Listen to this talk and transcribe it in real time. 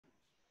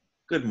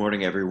Good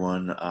morning,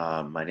 everyone.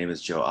 My name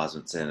is Joe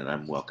Osmondson, and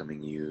I'm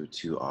welcoming you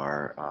to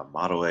our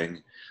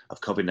modeling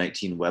of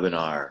COVID-19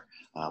 webinar.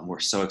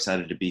 We're so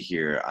excited to be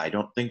here. I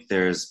don't think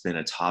there's been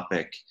a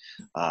topic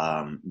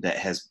that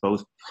has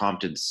both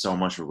prompted so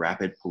much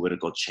rapid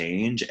political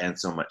change and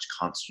so much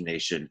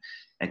consternation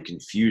and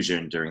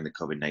confusion during the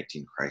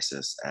COVID-19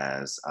 crisis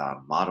as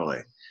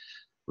modeling.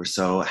 We're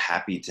so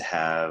happy to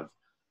have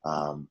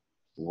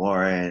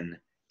Lauren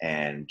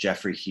and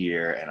Jeffrey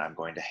here, and I'm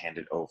going to hand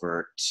it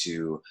over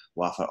to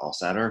Wafaa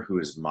El-Sadr, who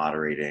is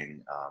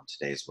moderating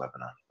today's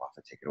webinar.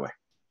 Wafaa, take it away.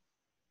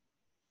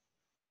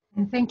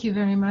 And thank you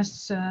very much,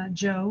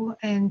 Joe,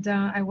 and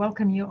I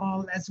welcome you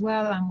all as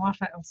well. I'm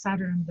Wafaa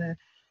El-Sadr, I'm the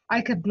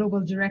ICAP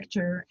Global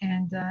Director,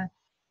 and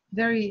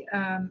very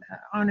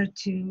honored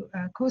to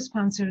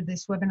co-sponsor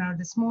this webinar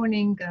this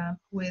morning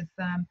with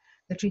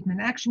the Treatment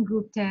Action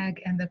Group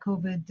TAG and the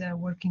COVID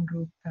Working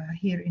Group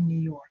here in New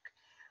York.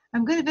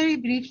 I'm going to very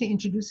briefly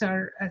introduce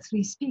our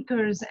three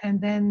speakers,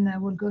 and then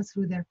we'll go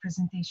through their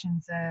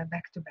presentations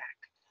back to back.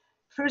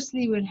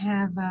 Firstly, we'll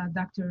have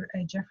Dr.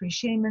 Jeffrey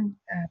Shaman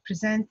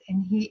present,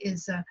 and he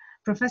is a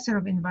professor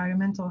of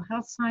environmental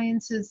health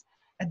sciences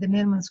at the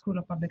Mailman School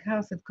of Public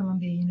Health at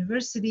Columbia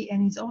University,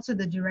 and he's also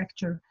the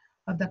director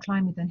of the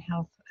Climate and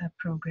Health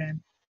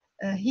program.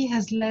 He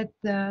has led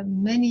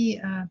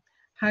many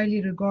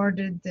highly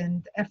regarded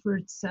and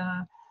efforts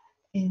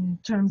in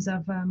terms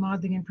of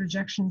modeling and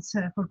projections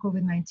for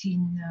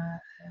COVID-19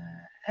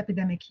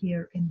 epidemic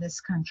here in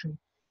this country.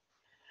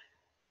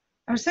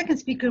 Our second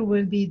speaker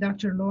will be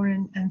Dr.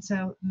 Lauren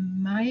Ancel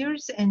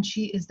Meyers, and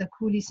she is the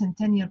Cooley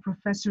Centennial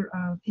Professor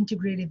of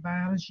Integrative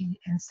Biology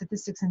and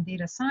Statistics and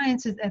Data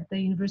Sciences at the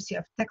University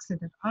of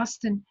Texas at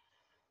Austin.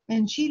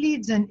 And she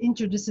leads an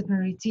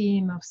interdisciplinary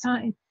team of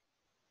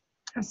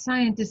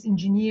scientists,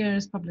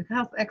 engineers, public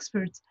health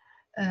experts,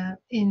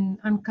 in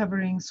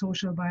uncovering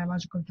social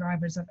biological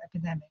drivers of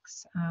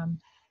epidemics.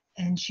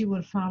 And she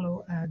will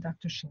follow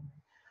Dr. Shaman.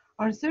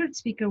 Our third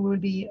speaker will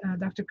be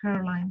Dr.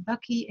 Caroline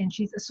Buckee, and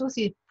she's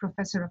Associate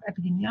Professor of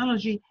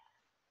Epidemiology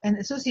and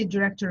Associate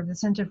Director of the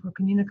Center for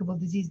Communicable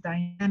Disease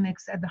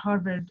Dynamics at the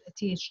Harvard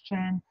T.H.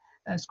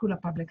 School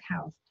of Public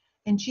Health.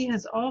 And she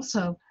has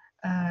also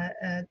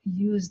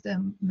used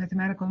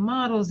mathematical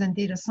models and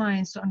data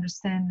science to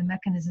understand the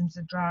mechanisms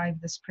that drive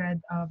the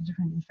spread of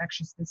different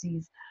infectious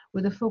disease,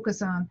 with a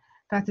focus on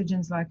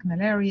pathogens like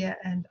malaria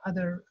and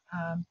other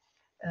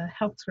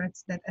health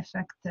threats that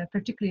affect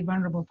particularly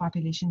vulnerable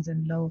populations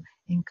in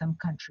low-income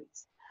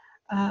countries.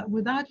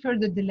 Without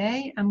further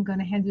delay, I'm going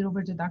to hand it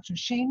over to Dr.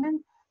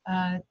 Shaman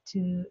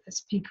to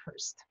speak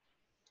first.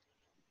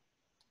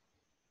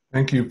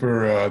 Thank you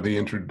for the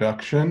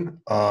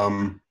introduction.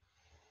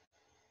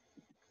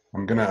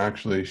 I'm going to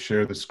actually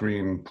share the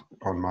screen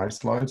on my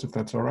slides, if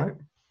that's all right.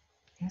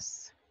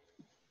 Yes.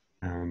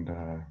 And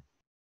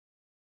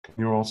can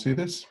you all see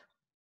this?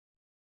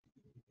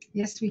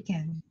 Yes, we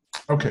can.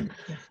 Okay.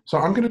 So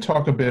I'm going to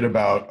talk a bit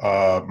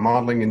about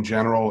modeling in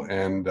general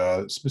and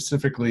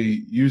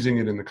specifically using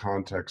it in the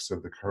context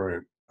of the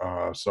current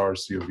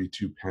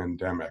SARS-CoV-2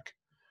 pandemic.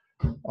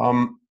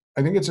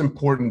 I think it's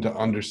important to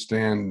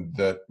understand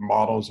that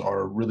models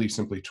are really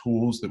simply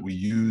tools that we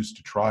use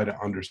to try to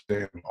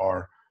understand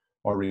our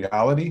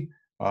reality.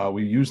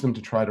 We use them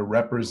to try to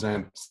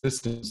represent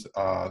systems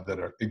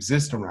that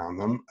exist around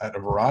them at a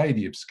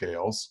variety of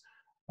scales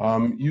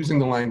using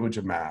the language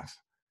of math.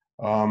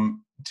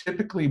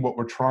 Typically, what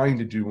we're trying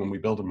to do when we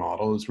build a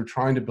model is we're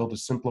trying to build a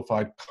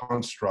simplified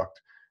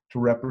construct to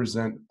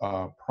represent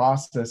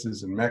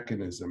processes and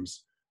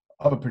mechanisms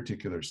of a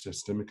particular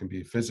system. It can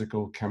be a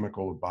physical,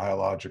 chemical,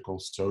 biological,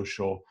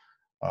 social,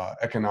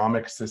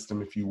 economic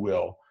system, if you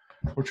will.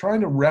 We're trying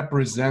to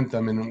represent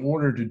them in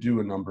order to do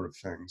a number of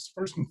things.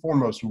 First and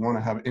foremost, we want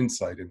to have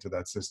insight into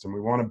that system.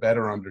 We want to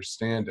better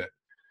understand it.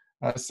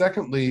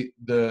 Secondly,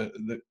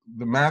 the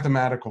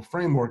mathematical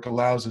framework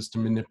allows us to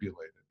manipulate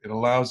it. It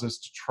allows us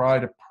to try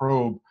to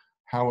probe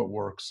how it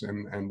works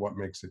and what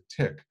makes it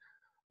tick.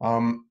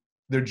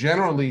 They're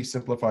generally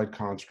simplified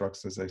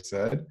constructs, as I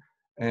said,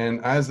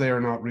 and as they are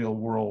not real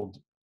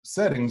world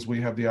settings, we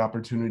have the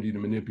opportunity to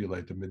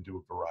manipulate them and do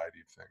a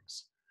variety of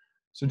things.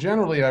 So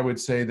generally, I would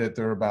say that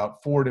there are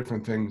about 4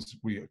 different things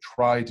we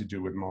try to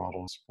do with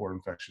models for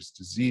infectious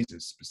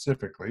diseases.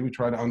 Specifically, we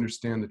try to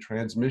understand the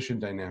transmission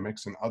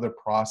dynamics and other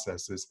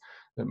processes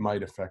that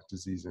might affect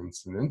disease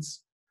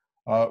incidence.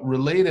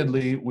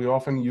 Relatedly, we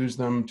often use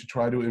them to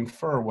try to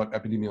infer what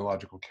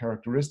epidemiological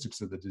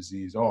characteristics of the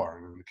disease are.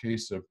 And in the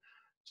case of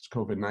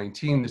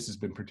COVID-19, this has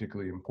been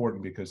particularly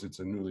important because it's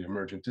a newly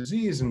emergent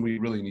disease and we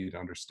really need to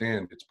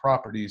understand its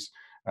properties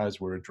as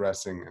we're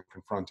addressing and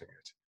confronting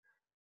it.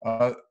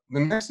 The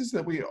next is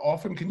that we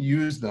often can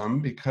use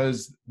them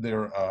because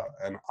they're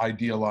an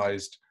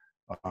idealized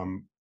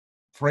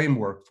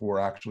framework for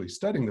actually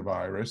studying the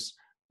virus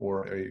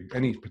or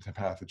any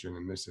pathogen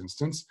in this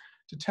instance,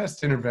 to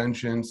test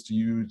interventions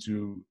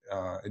to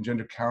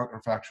engender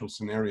counterfactual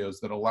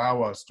scenarios that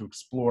allow us to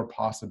explore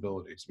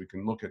possibilities. We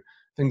can look at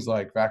things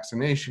like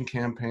vaccination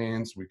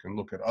campaigns, we can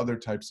look at other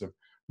types of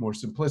more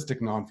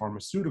simplistic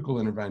non-pharmaceutical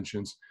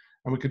interventions,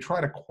 and we could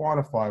try to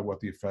quantify what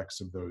the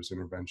effects of those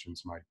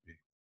interventions might be.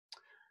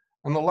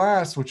 And the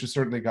last, which has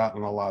certainly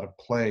gotten a lot of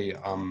play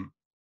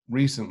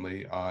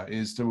recently,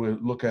 is to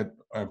look at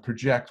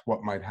project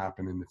what might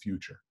happen in the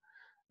future.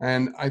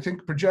 And I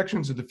think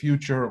projections of the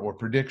future, or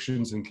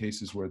predictions in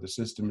cases where the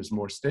system is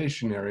more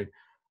stationary,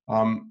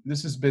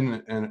 this has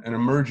been an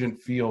emergent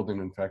field in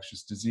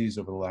infectious disease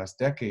over the last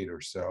decade or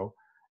so.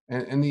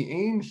 And the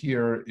aim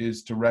here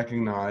is to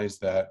recognize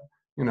that,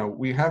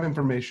 we have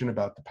information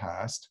about the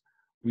past.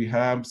 We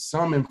have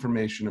some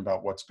information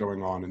about what's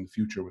going on in the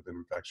future with an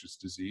infectious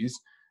disease.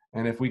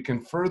 And if we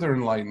can further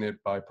enlighten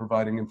it by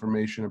providing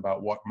information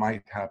about what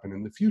might happen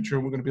in the future,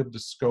 we're going to be able to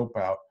scope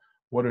out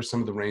what are some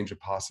of the range of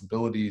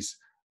possibilities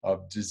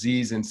of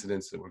disease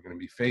incidents that we're going to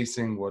be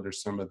facing, what are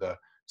some of the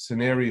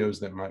scenarios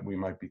that we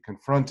might be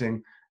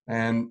confronting,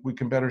 and we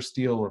can better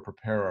steel or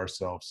prepare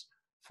ourselves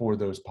for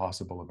those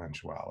possible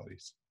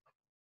eventualities.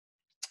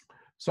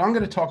 So I'm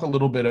going to talk a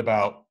little bit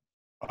about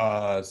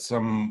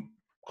some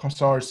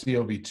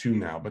SARS-CoV-2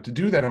 now, but to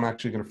do that, I'm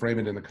actually going to frame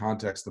it in the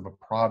context of a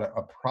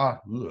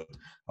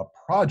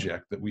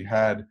project that we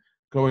had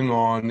going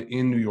on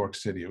in New York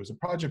City. It was a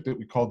project that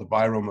we called the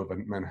Virome of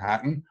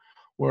Manhattan,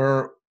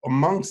 where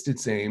amongst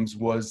its aims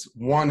was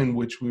one in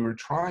which we were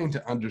trying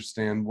to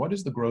understand what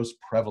is the gross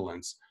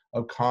prevalence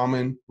of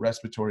common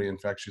respiratory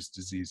infectious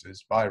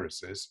diseases,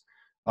 viruses,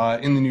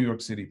 in the New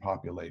York City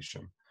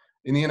population.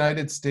 In the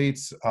United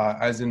States,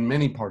 as in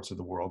many parts of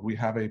the world, we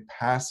have a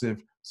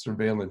passive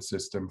surveillance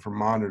system for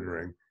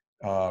monitoring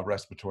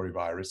respiratory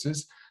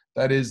viruses.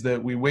 That is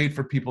that we wait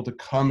for people to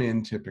come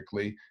in,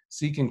 typically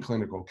seeking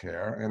clinical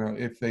care. And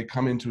if they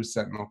come into a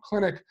Sentinel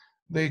clinic,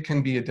 they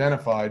can be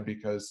identified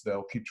because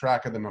they'll keep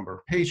track of the number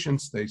of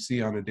patients they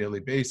see on a daily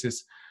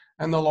basis.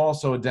 And they'll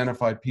also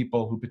identify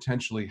people who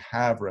potentially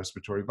have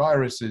respiratory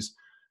viruses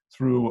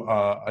through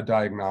a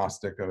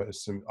diagnostic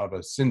of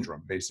a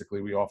syndrome.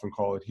 Basically, we often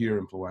call it here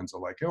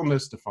influenza-like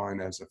illness,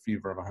 defined as a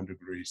fever of 100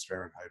 degrees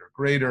Fahrenheit or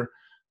greater,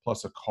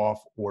 plus a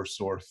cough or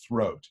sore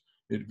throat.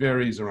 It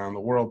varies around the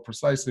world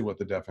precisely what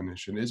the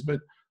definition is, but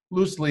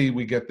loosely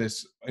we get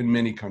this in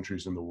many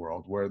countries in the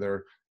world where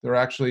they're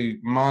actually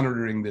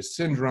monitoring this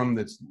syndrome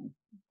that's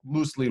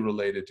loosely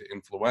related to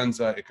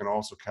influenza. It can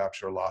also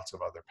capture lots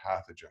of other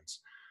pathogens.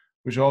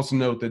 We should also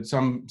note that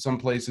some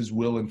places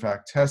will in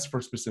fact test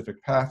for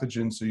specific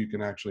pathogens, so you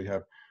can actually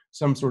have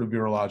some sort of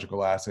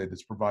virological assay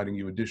that's providing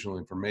you additional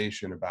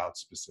information about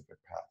specific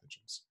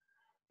pathogens.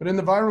 But in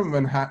the Virome of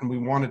Manhattan, we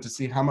wanted to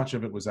see how much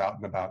of it was out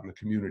and about in the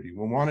community.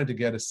 We wanted to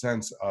get a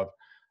sense of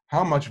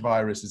how much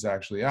virus is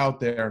actually out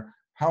there,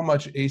 how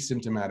much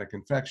asymptomatic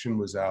infection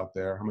was out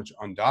there, how much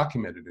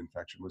undocumented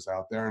infection was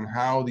out there, and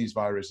how these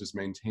viruses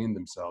maintain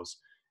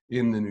themselves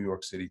in the New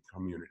York City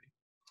community.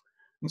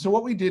 And so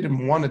what we did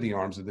in one of the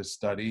arms of this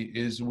study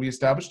is we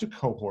established a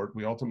cohort.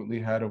 We ultimately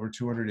had over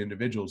 200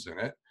 individuals in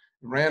it. It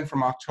ran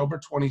from October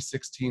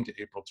 2016 to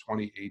April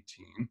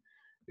 2018.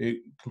 It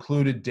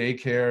included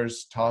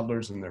daycares,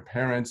 toddlers and their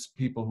parents,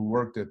 people who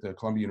worked at the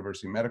Columbia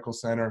University Medical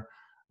Center,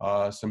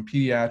 some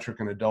pediatric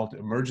and adult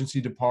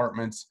emergency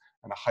departments,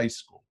 and a high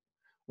school.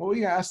 What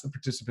we asked the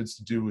participants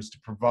to do was to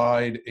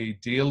provide a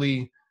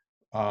daily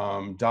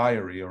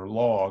diary or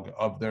log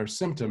of their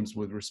symptoms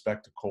with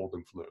respect to cold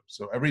and flu.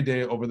 So every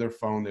day over their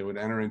phone, they would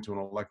enter into an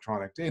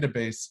electronic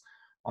database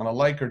on a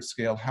Likert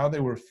scale how they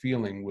were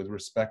feeling with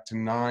respect to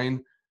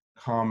 9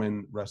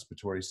 common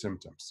respiratory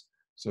symptoms.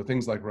 So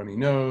things like runny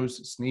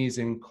nose,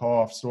 sneezing,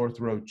 cough, sore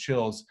throat,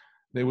 chills,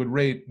 they would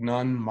rate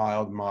none,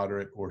 mild,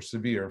 moderate, or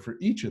severe for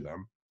each of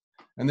them.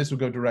 And this would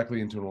go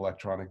directly into an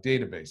electronic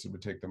database. It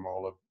would take them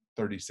all of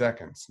 30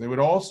 seconds. They would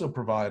also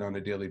provide on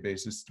a daily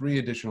basis 3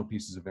 additional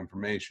pieces of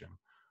information,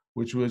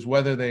 which was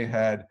whether they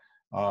had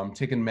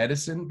taken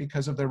medicine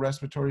because of their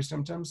respiratory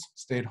symptoms,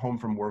 stayed home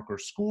from work or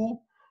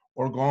school,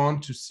 or gone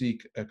to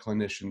seek a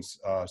clinician's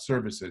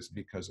services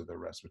because of their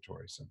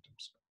respiratory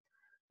symptoms.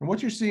 And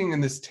what you're seeing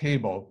in this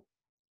table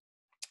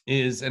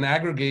is an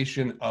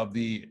aggregation of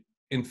the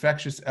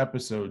infectious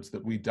episodes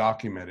that we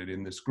documented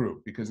in this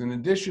group, because in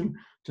addition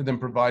to them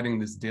providing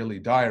this daily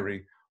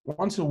diary,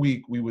 once a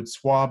week we would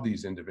swab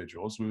these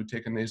individuals. We would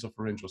take a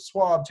nasopharyngeal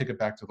swab, take it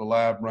back to the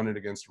lab, run it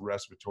against a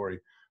respiratory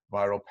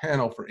viral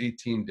panel for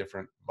 18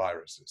 different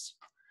viruses.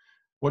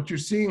 What you're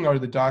seeing are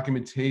the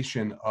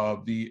documentation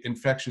of the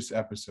infectious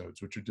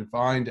episodes, which are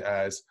defined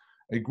as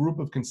a group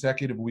of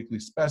consecutive weekly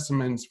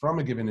specimens from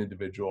a given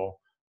individual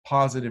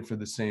positive for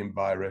the same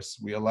virus.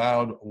 We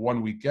allowed a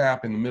 1-week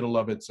gap in the middle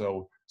of it,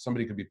 so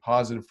somebody could be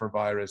positive for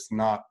virus,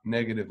 not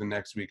negative the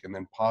next week, and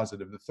then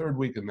positive the 3rd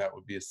week, and that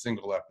would be a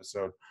single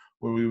episode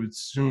where we would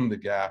assume the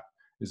gap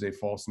is a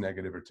false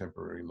negative or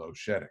temporary low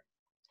shedding.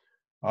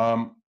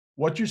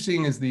 What you're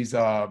seeing is these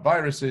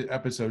virus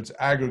episodes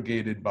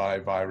aggregated by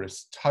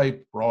virus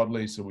type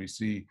broadly. So we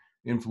see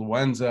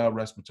influenza,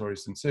 respiratory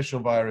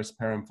syncytial virus,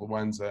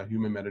 parainfluenza,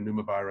 human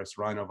metapneumovirus,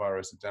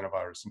 rhinovirus,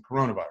 adenovirus, and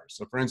coronavirus.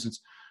 So for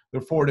instance,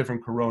 there are 4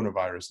 different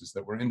coronaviruses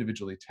that were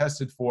individually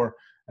tested for,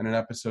 and an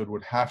episode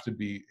would have to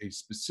be a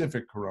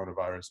specific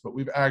coronavirus, but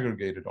we've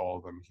aggregated all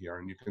of them here,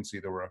 and you can see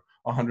there were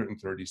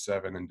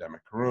 137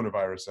 endemic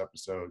coronavirus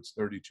episodes,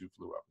 32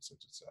 flu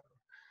episodes, etc.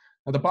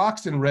 Now, the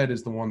box in red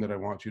is the one that I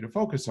want you to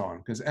focus on,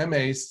 because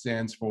MA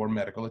stands for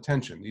medical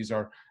attention. These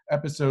are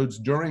episodes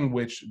during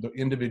which the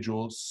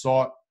individual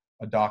sought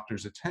a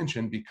doctor's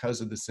attention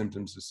because of the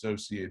symptoms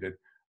associated,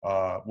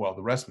 the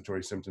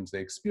respiratory symptoms they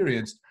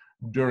experienced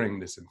during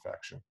this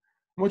infection.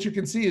 And what you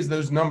can see is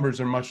those numbers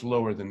are much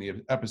lower than the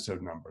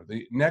episode number.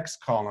 The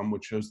next column,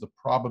 which shows the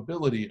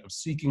probability of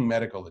seeking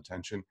medical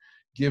attention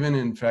given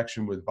an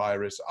infection with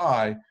virus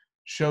I,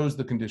 shows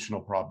the conditional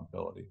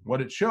probability.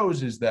 What it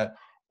shows is that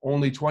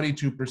only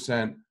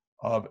 22%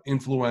 of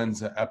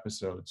influenza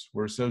episodes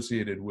were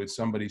associated with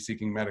somebody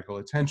seeking medical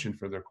attention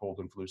for their cold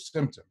and flu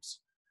symptoms.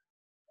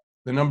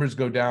 The numbers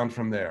go down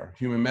from there.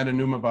 Human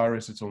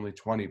metapneumovirus, it's only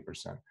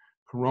 20%.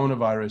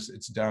 Coronavirus,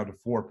 it's down to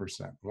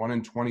 4%. 1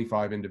 in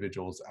 25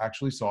 individuals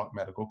actually sought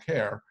medical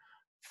care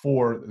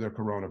for their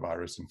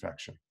coronavirus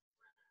infection.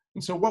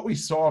 And so what we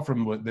saw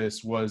from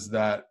this was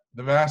that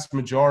the vast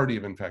majority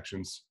of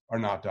infections are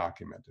not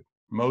documented.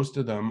 Most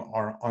of them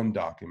are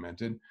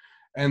undocumented,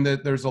 and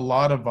that there's a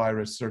lot of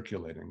virus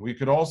circulating. We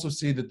could also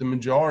see that the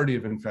majority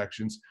of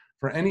infections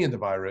for any of the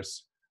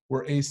virus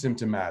were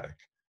asymptomatic.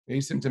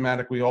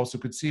 Asymptomatic, we also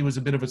could see, was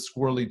a bit of a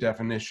squirrely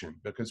definition,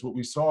 because what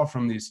we saw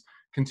from these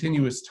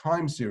continuous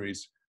time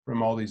series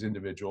from all these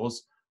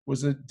individuals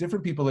was that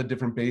different people had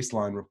different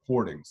baseline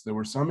reportings. There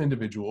were some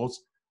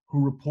individuals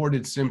who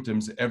reported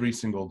symptoms every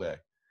single day.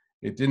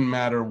 It didn't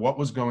matter what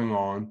was going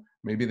on.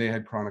 Maybe they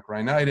had chronic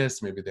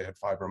rhinitis, maybe they had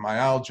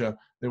fibromyalgia.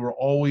 They were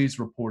always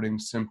reporting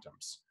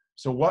symptoms.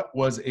 So what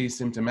was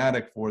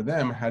asymptomatic for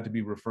them had to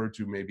be referred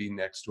to maybe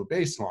next to a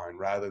baseline,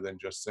 rather than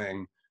just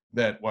saying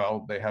that,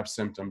 well, they have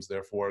symptoms,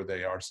 therefore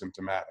they are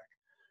symptomatic.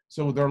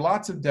 So there are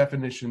lots of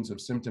definitions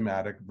of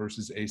symptomatic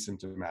versus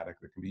asymptomatic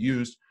that can be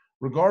used.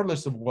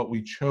 Regardless of what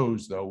we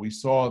chose, though, we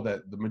saw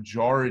that the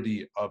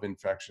majority of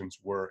infections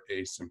were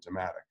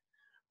asymptomatic.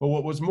 But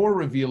what was more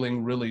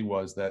revealing really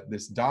was that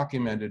this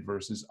documented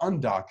versus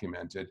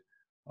undocumented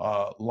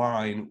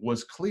line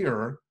was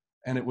clearer,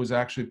 and it was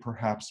actually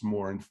perhaps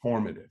more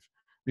informative.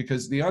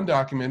 Because the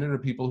undocumented are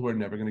people who are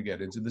never going to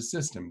get into the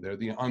system. They're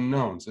the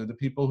unknowns. They're the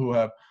people who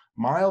have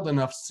mild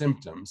enough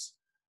symptoms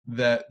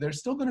that they're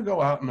still going to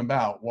go out and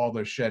about while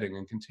they're shedding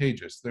and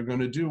contagious. They're going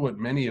to do what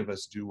many of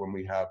us do when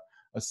we have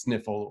a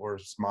sniffle or a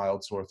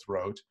mild sore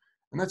throat.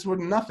 And that's what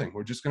nothing.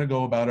 We're just going to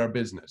go about our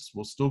business.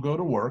 We'll still go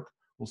to work.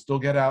 We'll still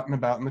get out and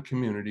about in the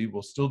community.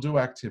 We'll still do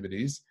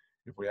activities.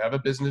 If we have a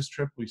business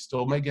trip, we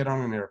still may get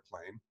on an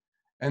airplane.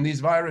 And these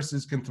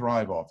viruses can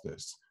thrive off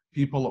this.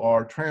 People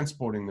are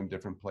transporting them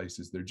different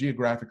places. They're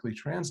geographically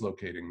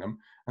translocating them,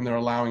 and they're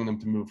allowing them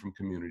to move from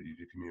community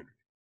to community.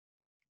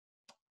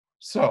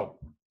 So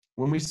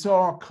when we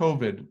saw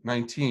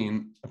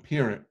COVID-19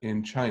 appear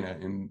in China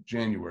in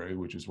January,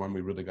 which is when we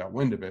really got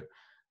wind of it,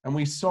 and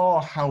we saw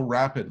how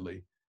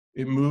rapidly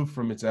it moved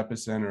from its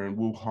epicenter in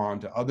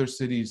Wuhan to other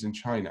cities in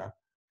China,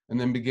 and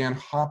then began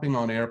hopping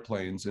on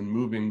airplanes and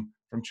moving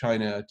from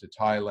China to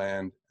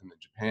Thailand and then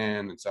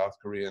Japan and South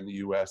Korea and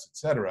the US,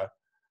 etc.,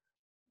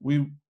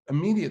 we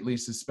immediately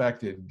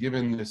suspected,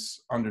 given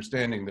this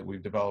understanding that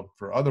we've developed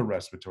for other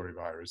respiratory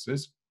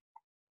viruses,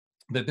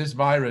 that this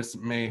virus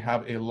may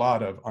have a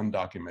lot of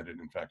undocumented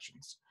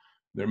infections.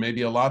 There may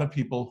be a lot of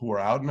people who are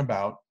out and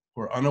about,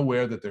 who are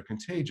unaware that they're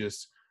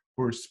contagious,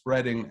 who are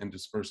spreading and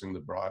dispersing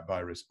the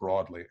virus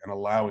broadly and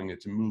allowing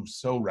it to move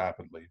so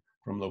rapidly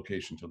from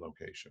location to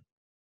location.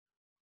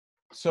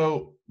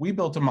 So we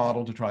built a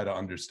model to try to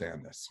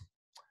understand this.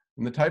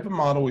 And the type of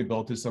model we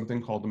built is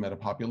something called the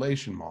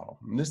metapopulation model.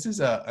 And this is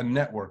a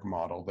network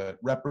model that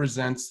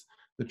represents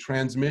the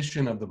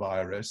transmission of the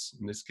virus,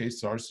 in this case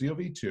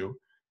SARS-CoV-2,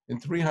 in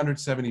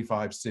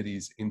 375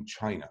 cities in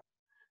China.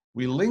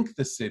 We link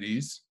the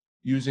cities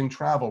using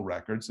travel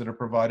records that are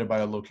provided by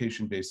a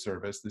location-based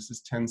service. This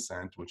is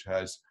Tencent, which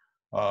has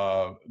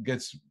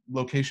gets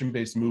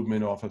location-based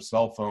movement off of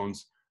cell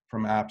phones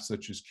from apps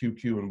such as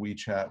QQ and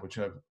WeChat, which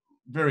have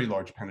very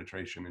large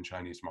penetration in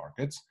Chinese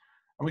markets.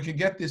 And we could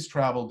get this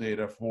travel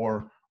data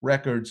for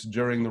records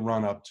during the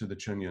run-up to the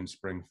Chunyuan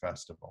Spring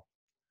Festival.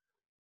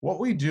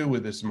 What we do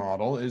with this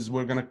model is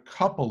we're going to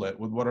couple it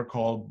with what are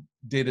called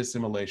data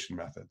assimilation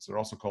methods. They're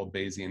also called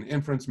Bayesian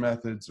inference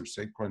methods or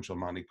sequential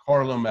Monte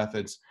Carlo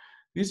methods.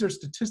 These are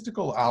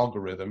statistical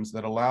algorithms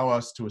that allow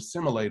us to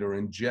assimilate or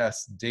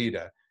ingest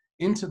data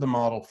into the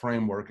model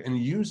framework and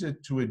use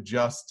it to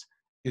adjust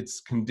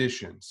its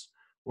conditions.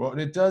 What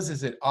it does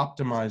is it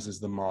optimizes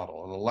the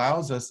model. It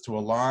allows us to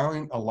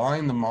align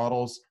the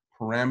model's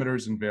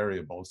parameters and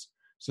variables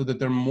so that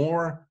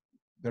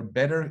they're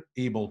better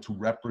able to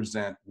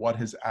represent what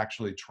has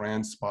actually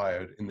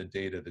transpired in the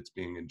data that's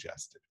being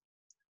ingested.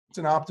 It's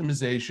an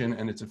optimization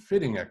and it's a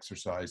fitting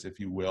exercise, if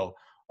you will,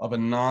 of a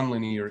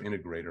nonlinear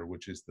integrator,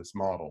 which is this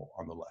model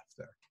on the left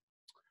there.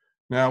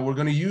 Now, we're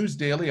going to use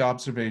daily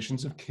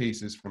observations of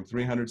cases from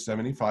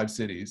 375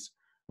 cities.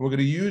 And we're going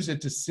to use it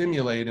to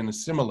simulate and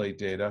assimilate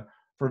data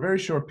for a very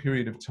short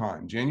period of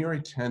time, January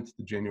 10th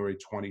to January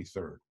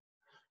 23rd.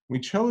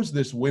 We chose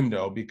this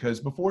window because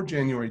before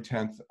January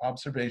 10th,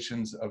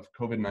 observations of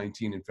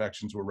COVID-19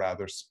 infections were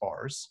rather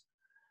sparse.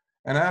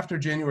 And after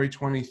January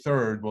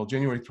 23rd, well,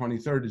 January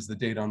 23rd is the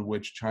date on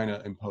which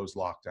China imposed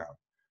lockdown.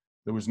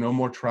 There was no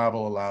more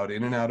travel allowed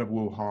in and out of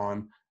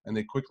Wuhan, and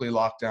they quickly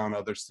locked down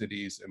other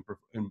cities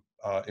and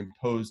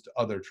imposed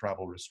other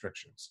travel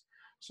restrictions.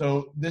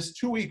 So this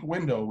 2-week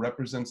window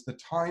represents the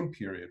time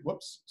period,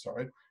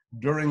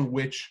 during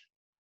which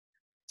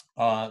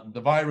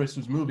the virus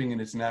was moving in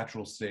its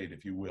natural state,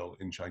 if you will,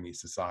 in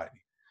Chinese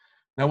society.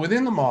 Now,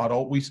 within the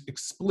model, we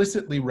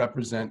explicitly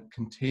represent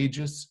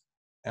contagious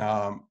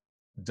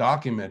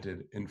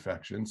documented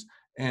infections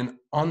and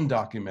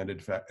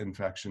undocumented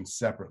infections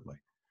separately.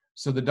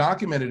 So the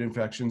documented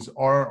infections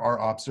are our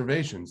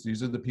observations.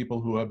 These are the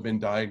people who have been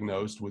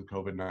diagnosed with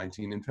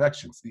COVID-19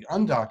 infections. The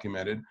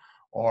undocumented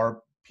are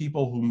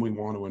people whom we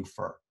want to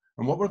infer.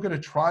 And what we're going to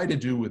try to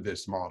do with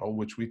this model,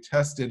 which we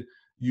tested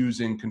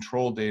using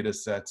control data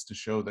sets to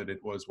show that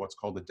it was what's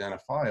called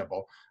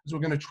identifiable, is we're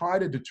going to try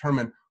to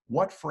determine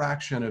what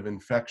fraction of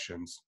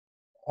infections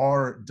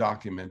are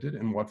documented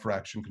and what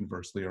fraction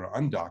conversely are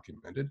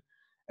undocumented,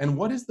 and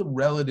what is the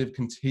relative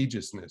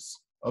contagiousness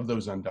of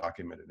those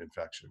undocumented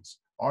infections.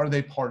 Are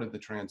they part of the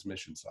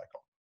transmission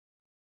cycle?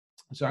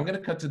 So I'm going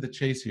to cut to the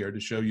chase here to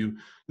show you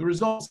the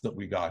results that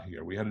we got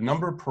here. We had a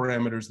number of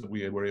parameters that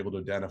we were able to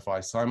identify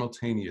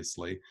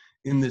simultaneously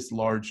in this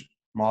large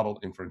model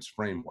inference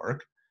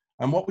framework.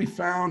 And what we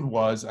found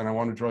was, and I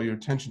want to draw your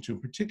attention to in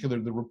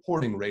particular, the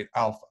reporting rate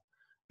alpha.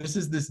 This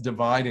is this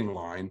dividing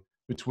line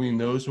between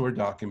those who are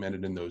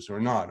documented and those who are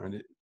not. And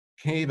it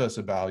gave us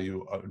a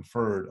value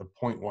inferred of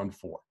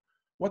 0.14.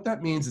 What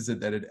that means is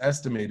that it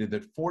estimated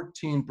that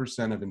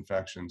 14% of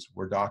infections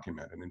were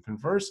documented, and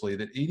conversely,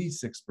 that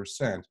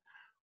 86%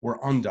 were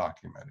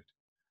undocumented.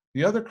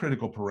 The other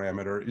critical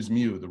parameter is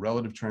mu, the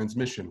relative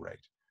transmission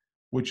rate,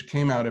 which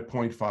came out at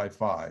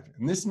 0.55.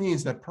 And this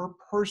means that per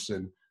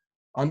person,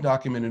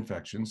 undocumented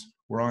infections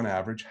were on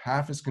average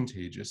half as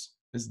contagious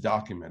as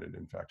documented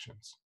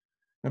infections.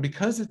 Now,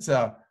 because it's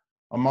a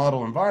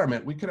model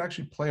environment, we could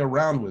actually play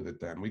around with it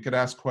then. We could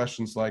ask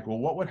questions like, well,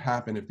 what would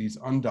happen if these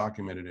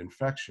undocumented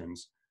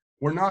infections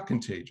were not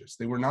contagious?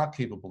 They were not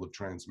capable of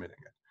transmitting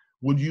it.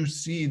 Would you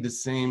see the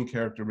same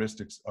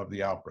characteristics of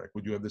the outbreak?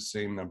 Would you have the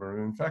same number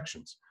of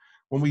infections?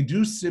 When we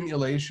do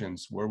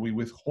simulations where we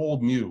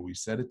withhold mu, we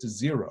set it to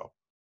 0,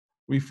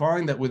 we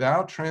find that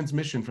without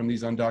transmission from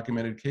these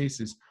undocumented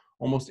cases,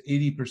 almost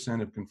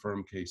 80% of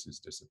confirmed cases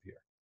disappear.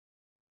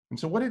 And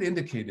so what it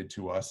indicated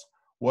to us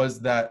was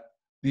that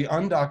the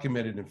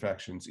undocumented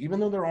infections, even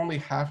though they're only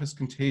half as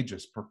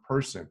contagious per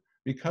person,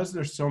 because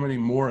there's so many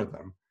more of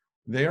them,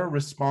 they are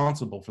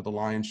responsible for the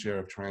lion's share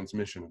of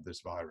transmission of this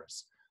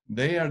virus.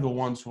 They are the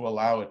ones who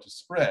allow it to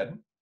spread,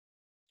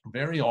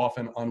 very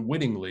often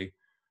unwittingly,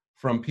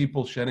 from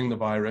people shedding the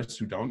virus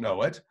who don't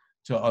know it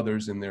to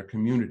others in their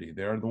community.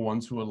 They are the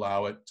ones who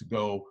allow it to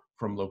go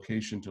from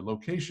location to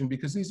location,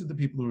 because these are the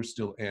people who are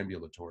still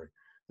ambulatory,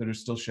 that are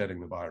still shedding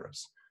the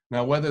virus.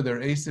 Now, whether they're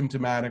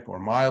asymptomatic or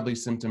mildly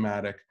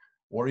symptomatic,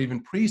 or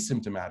even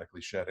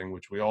pre-symptomatically shedding,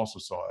 which we also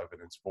saw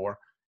evidence for,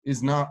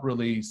 is not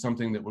really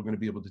something that we're going to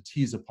be able to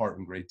tease apart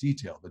in great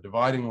detail. The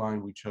dividing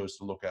line we chose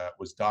to look at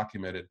was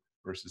documented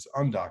versus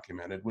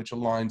undocumented, which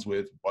aligns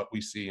with what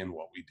we see and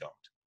what we don't.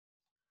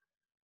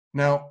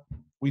 Now,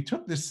 we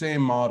took this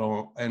same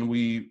model and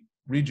we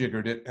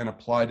rejiggered it and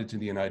applied it to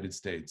the United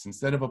States.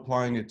 Instead of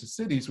applying it to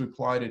cities, we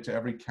applied it to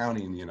every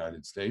county in the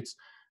United States.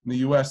 In the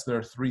US, there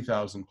are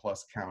 3,000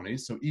 plus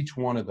counties, so each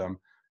one of them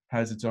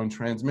has its own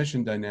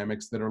transmission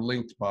dynamics that are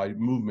linked by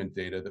movement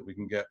data that we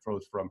can get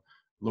both from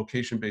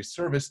location-based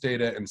service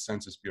data and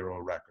Census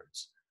Bureau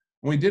records.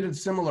 And we did a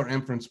similar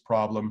inference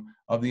problem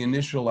of the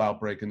initial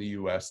outbreak in the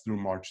US through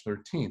March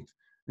 13th.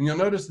 And you'll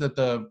notice that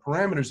the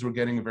parameters were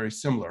getting very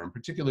similar, and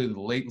particularly the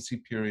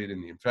latency period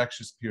and the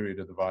infectious period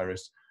of the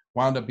virus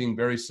wound up being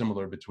very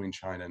similar between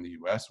China and the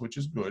US, which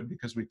is good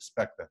because we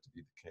expect that to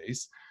be the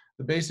case.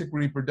 The basic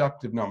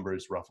reproductive number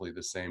is roughly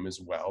the same as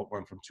well. It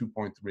went from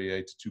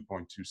 2.38 to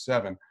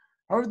 2.27.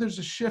 However, there's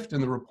a shift in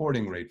the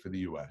reporting rate for the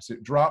US.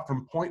 It dropped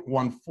from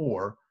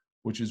 0.14,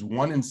 which is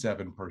 1 in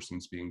 7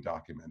 persons being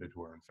documented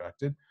who are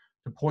infected,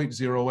 to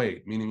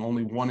 0.08, meaning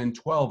only 1 in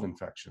 12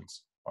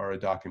 infections are a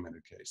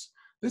documented case.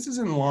 This is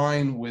in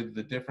line with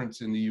the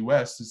difference in the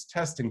US's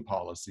testing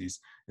policies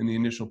in the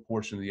initial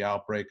portion of the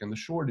outbreak and the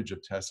shortage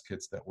of test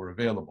kits that were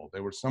available.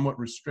 They were somewhat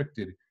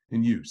restricted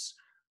in use.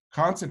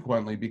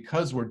 Consequently,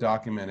 because we're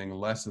documenting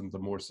less of the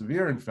more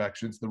severe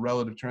infections, the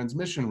relative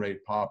transmission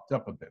rate popped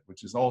up a bit,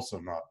 which is also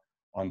not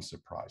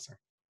unsurprising.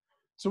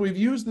 So we've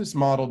used this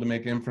model to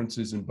make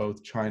inferences in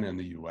both China and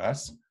the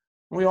US.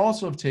 And we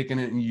also have taken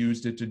it and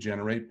used it to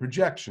generate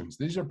projections.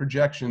 These are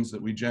projections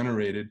that we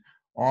generated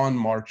on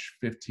March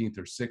 15th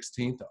or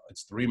 16th.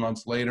 It's 3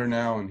 months later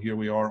now, and here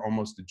we are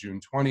almost to June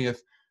 20th,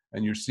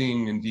 and you're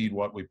seeing indeed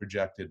what we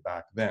projected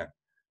back then.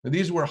 Now,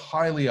 these were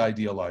highly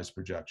idealized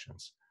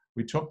projections.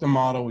 We took the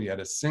model, we had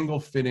a single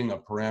fitting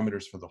of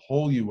parameters for the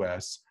whole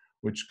US,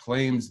 which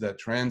claims that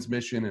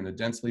transmission in a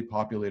densely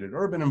populated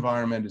urban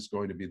environment is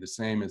going to be the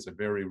same as a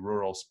very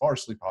rural,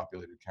 sparsely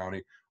populated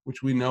county,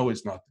 which we know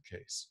is not the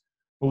case.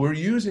 But we're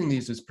using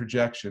these as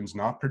projections,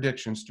 not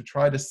predictions, to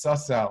try to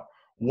suss out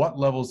what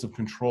levels of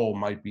control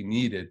might be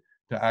needed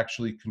to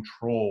actually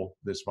control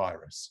this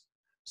virus.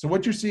 So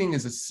what you're seeing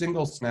is a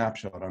single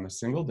snapshot on a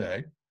single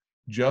day,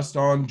 just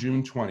on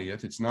June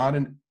 20th. It's not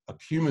a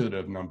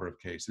cumulative number of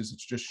cases.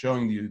 It's just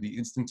showing you the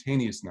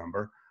instantaneous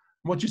number.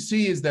 And what you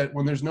see is that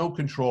when there's no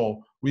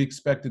control, we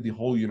expected the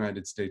whole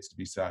United States to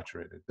be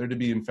saturated, there to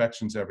be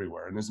infections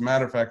everywhere. And as a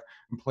matter of fact,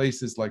 in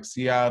places like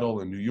Seattle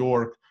and New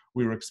York,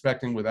 we were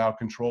expecting without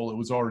control, it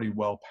was already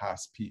well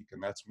past peak.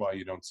 And that's why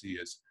you don't see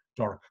as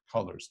dark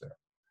colors there.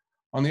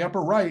 On the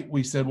upper right,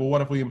 we said, well,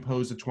 what if we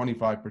impose a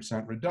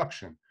 25%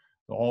 reduction?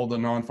 All the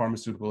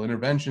non-pharmaceutical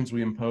interventions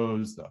we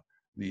imposed,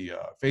 the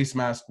face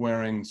mask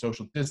wearing,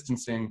 social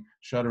distancing,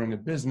 shuttering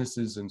of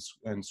businesses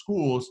and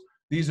schools,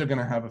 these are going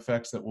to have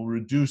effects that will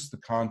reduce the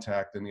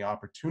contact and the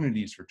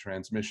opportunities for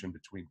transmission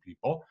between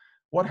people.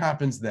 What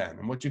happens then?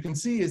 And what you can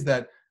see is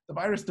that the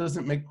virus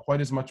doesn't make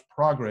quite as much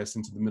progress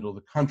into the middle of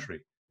the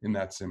country in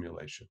that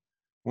simulation.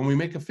 When we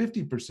make a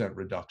 50%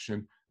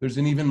 reduction, there's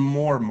an even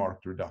more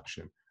marked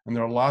reduction. And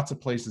there are lots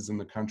of places in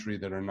the country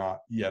that are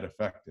not yet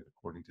affected,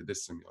 according to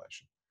this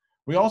simulation.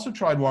 We also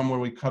tried one where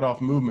we cut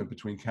off movement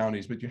between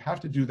counties, but you have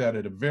to do that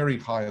at a very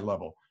high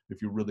level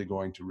if you're really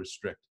going to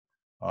restrict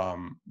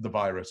the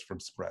virus from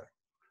spreading.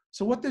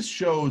 So what this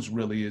shows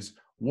really is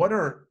what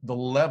are the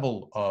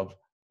level of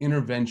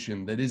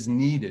intervention that is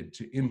needed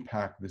to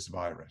impact this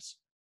virus.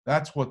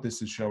 That's what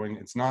this is showing.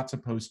 It's not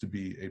supposed to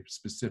be a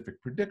specific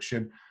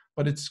prediction,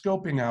 but it's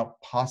scoping out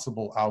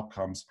possible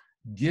outcomes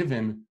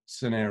given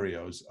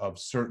scenarios of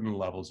certain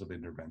levels of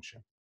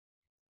intervention.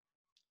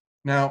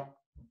 Now,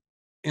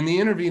 in the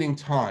intervening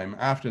time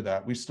after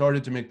that, we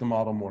started to make the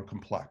model more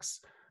complex.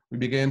 We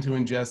began to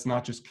ingest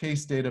not just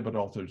case data, but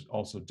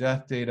also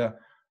death data.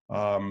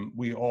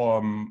 We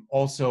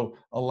also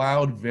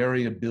allowed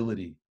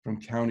variability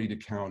from county to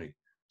county.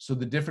 So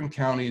the different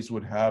counties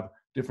would have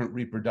different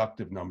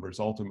reproductive numbers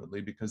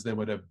ultimately because they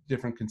would have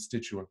different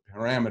constituent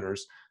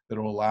parameters that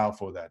will allow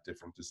for that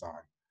different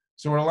design.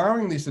 So we're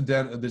allowing this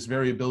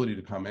variability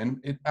to come in.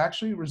 It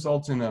actually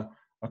results in a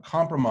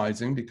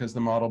compromising, because the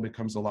model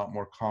becomes a lot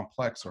more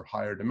complex or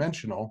higher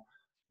dimensional,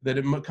 that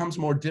it becomes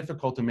more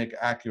difficult to make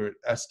accurate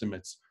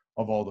estimates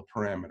of all the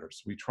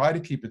parameters. We try to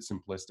keep it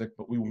simplistic,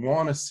 but we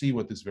want to see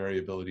what this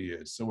variability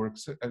is. So we're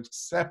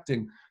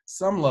accepting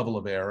some level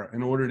of error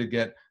in order to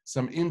get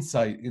some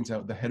insight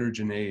into the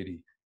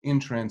heterogeneity in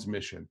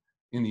transmission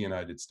in the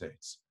United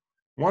States.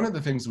 One of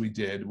the things we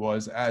did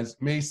was, as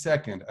May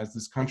 2nd, as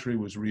this country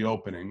was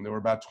reopening, there were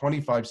about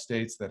 25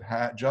 states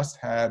that just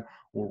had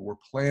or were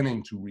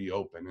planning to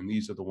reopen, and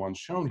these are the ones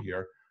shown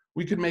here.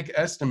 We could make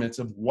estimates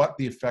of what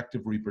the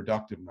effective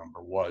reproductive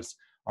number was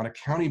on a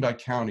county by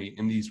county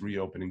in these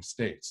reopening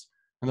states.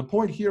 And the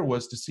point here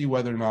was to see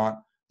whether or not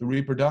the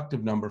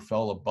reproductive number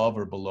fell above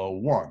or below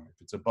 1.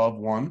 If it's above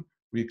 1,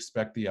 we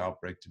expect the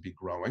outbreak to be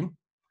growing.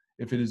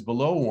 If it is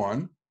below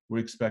 1, we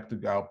expect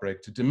the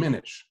outbreak to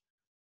diminish.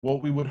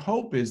 What we would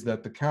hope is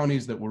that the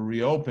counties that were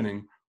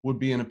reopening would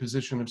be in a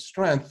position of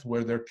strength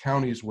where their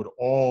counties would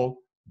all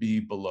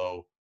be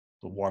below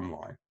the 1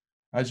 line.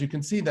 As you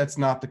can see, that's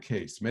not the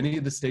case. Many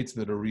of the states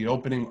that are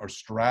reopening are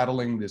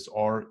straddling this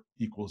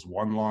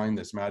R=1 line,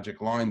 this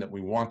magic line that we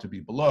want to be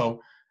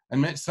below,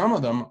 and some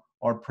of them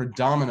are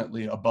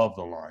predominantly above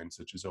the line,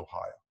 such as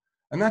Ohio.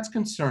 And that's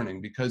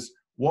concerning, because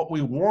what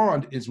we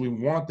want is we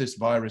want this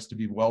virus to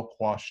be well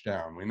quashed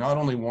down. We not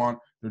only want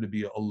there to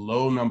be a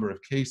low number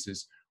of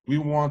cases, we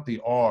want the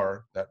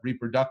R, that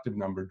reproductive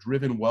number,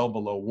 driven well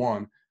below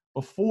 1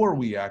 before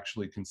we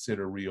actually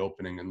consider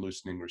reopening and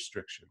loosening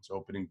restrictions,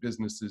 opening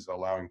businesses,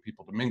 allowing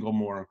people to mingle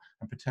more,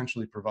 and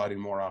potentially providing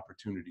more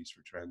opportunities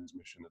for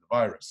transmission of the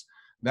virus.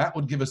 That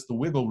would give us the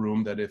wiggle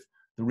room that if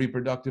the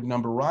reproductive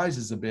number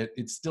rises a bit,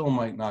 it still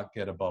might not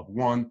get above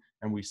 1,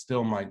 and we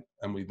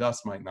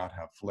thus might not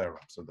have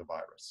flare-ups of the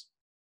virus.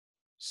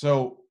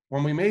 So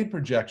when we made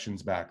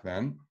projections back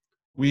then,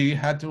 we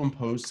had to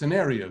impose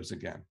scenarios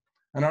again.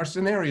 And our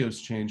scenarios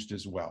changed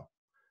as well.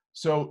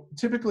 So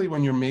typically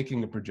when you're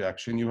making a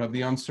projection, you have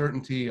the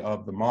uncertainty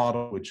of the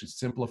model, which is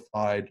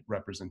simplified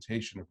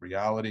representation of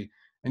reality.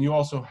 And you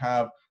also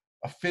have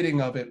a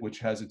fitting of it, which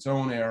has its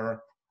own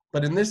error.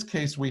 But in this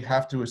case, we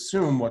have to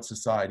assume what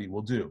society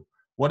will do.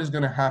 What is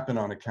going to happen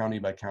on a county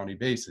by county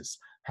basis?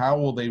 How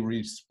will they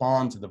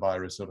respond to the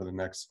virus over the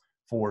next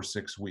 4 or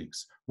 6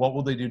 weeks? What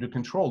will they do to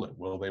control it?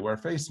 Will they wear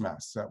face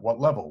masks? At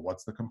what level?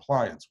 What's the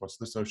compliance? What's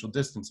the social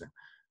distancing?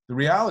 The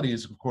reality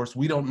is, of course,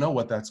 we don't know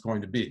what that's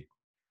going to be.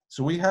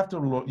 So we have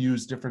to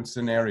use different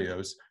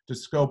scenarios to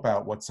scope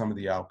out what some of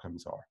the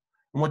outcomes are.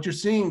 And what you're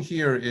seeing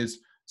here is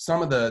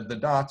some of the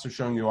dots are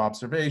showing you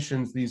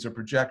observations. These are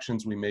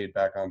projections we made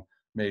back on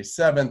May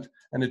 7th,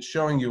 and it's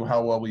showing you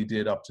how well we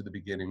did up to the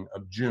beginning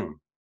of June.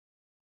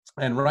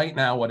 And right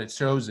now, what it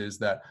shows is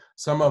that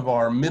some of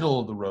our middle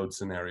of the road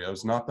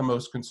scenarios, not the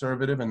most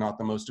conservative and not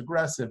the most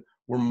aggressive,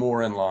 were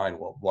more in line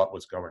with what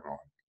was going on.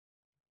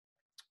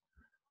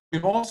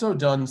 We've also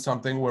done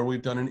something where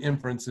we've done an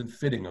inference and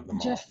fitting of the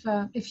model.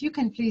 Jeff, if you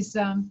can please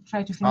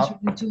try to finish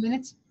within 2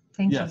 minutes.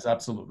 Thank you. Yes,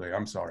 absolutely.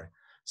 I'm sorry.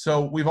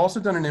 So we've also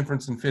done an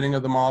inference and fitting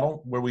of the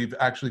model where we've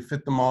actually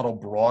fit the model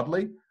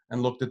broadly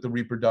and looked at the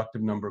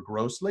reproductive number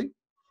grossly.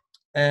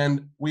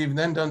 And we've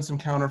then done some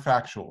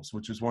counterfactuals,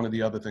 which is one of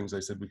the other things I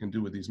said we can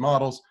do with these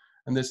models.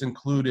 And this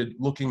included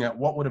looking at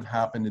what would have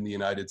happened in the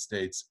United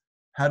States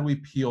had we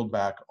peeled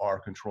back our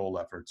control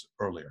efforts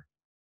earlier.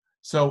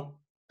 So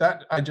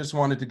that, I just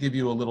wanted to give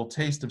you a little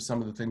taste of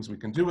some of the things we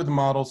can do with the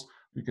models.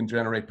 We can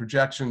generate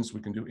projections,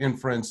 we can do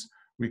inference,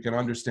 we can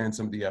understand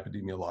some of the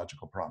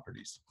epidemiological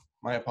properties.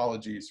 My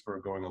apologies for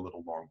going a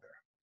little long there.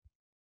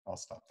 I'll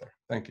stop there.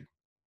 Thank you.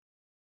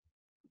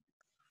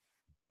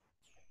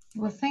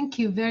 Well, thank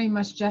you very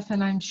much, Jeff,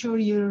 and I'm sure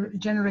you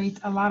generate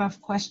a lot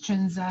of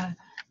questions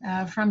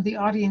from the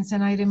audience,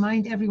 and I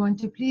remind everyone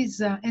to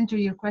please enter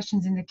your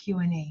questions in the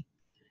Q&A.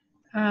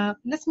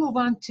 Let's move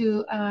on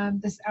to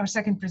our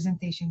second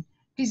presentation.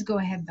 Please go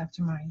ahead,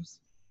 Dr. Meyers.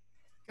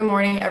 Good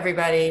morning,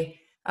 everybody.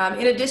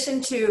 In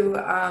addition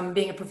to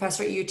being a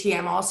professor at UT,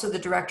 I'm also the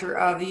director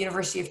of the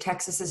University of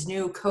Texas's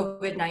new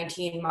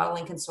COVID-19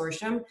 modeling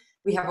consortium.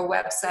 We have a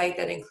website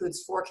that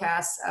includes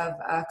forecasts of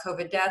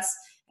COVID deaths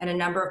and a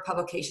number of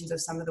publications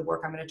of some of the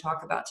work I'm going to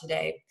talk about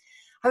today.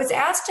 I was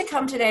asked to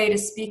come today to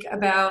speak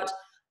about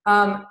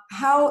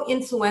how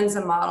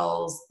influenza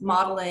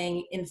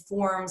modeling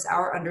informs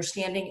our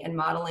understanding and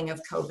modeling of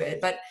COVID,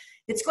 but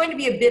it's going to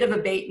be a bit of a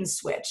bait and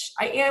switch.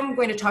 I am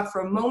going to talk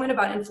for a moment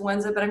about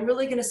influenza, but I'm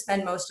really going to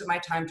spend most of my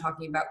time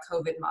talking about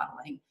COVID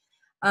modeling.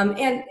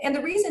 And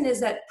the reason is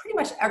that pretty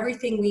much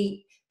everything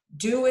we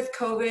do with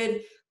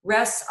COVID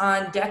rests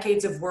on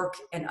decades of work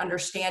and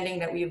understanding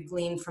that we've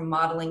gleaned from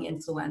modeling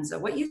influenza.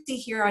 What you see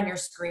here on your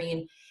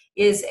screen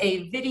is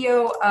a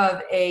video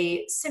of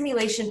a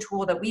simulation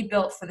tool that we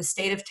built for the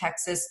state of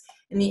Texas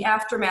in the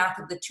aftermath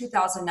of the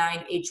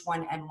 2009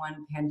 H1N1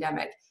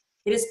 pandemic.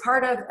 It is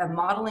part of a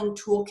modeling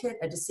toolkit,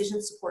 a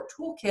decision support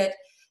toolkit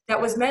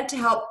that was meant to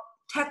help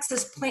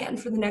Texas plan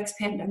for the next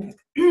pandemic.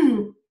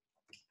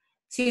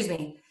 Excuse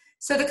me.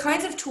 So the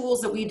kinds of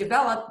tools that we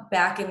developed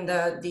back in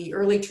the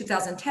early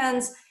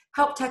 2010s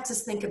help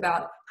Texas think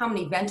about how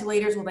many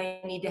ventilators will they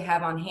need to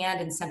have on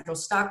hand in central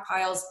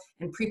stockpiles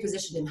and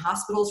pre-positioned in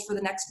hospitals for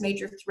the next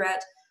major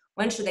threat.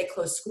 When should they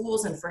close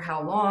schools and for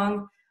how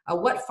long?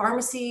 What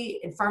pharmacy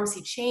and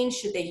pharmacy chains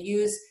should they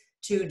use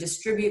to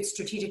distribute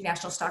strategic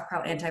national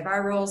stockpile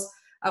antivirals?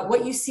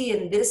 What you see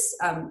in this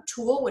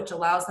tool, which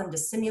allows them to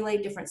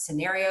simulate different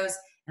scenarios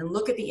and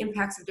look at the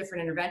impacts of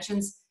different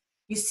interventions,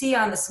 you see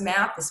on this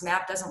map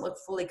doesn't look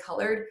fully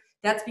colored.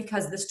 That's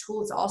because this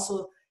tool is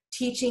also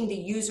teaching the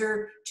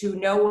user to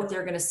know what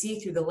they're going to see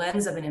through the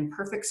lens of an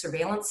imperfect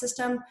surveillance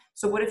system.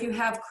 So what if you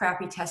have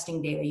crappy testing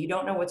data? You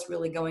don't know what's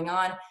really going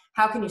on.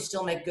 How can you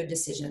still make good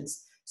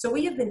decisions? So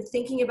we have been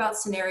thinking about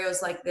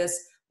scenarios like this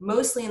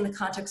mostly in the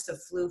context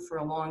of flu for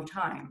a long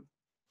time.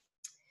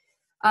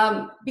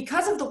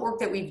 Because of the work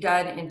that we've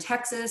done in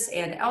Texas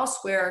and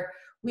elsewhere,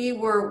 we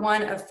were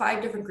one of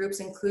 5 different groups,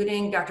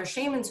 including Dr.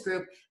 Shaman's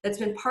group, that's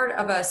been part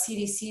of a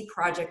CDC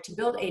project to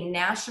build a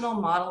national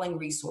modeling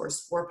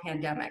resource for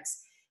pandemics.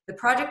 The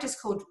project is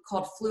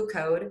called Flu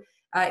Code.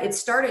 It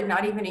started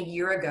not even a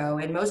year ago,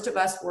 and most of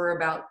us were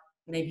about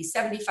maybe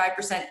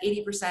 75%,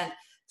 80%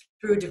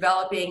 through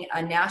developing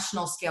a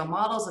national scale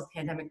models of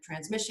pandemic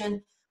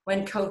transmission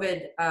when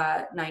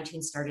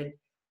COVID-19 started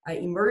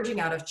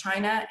emerging out of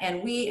China.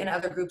 And we and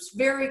other groups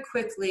very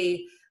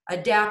quickly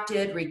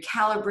adapted,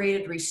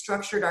 recalibrated,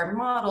 restructured our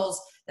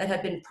models that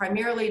had been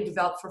primarily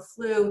developed for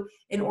flu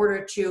in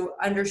order to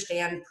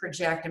understand,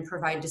 project, and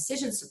provide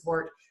decision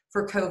support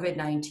for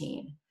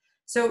COVID-19.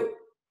 So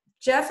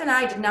Jeff and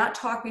I did not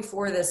talk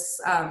before this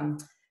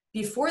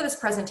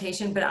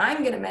presentation, but I'm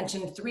going to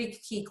mention 3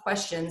 key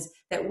questions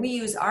that we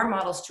use our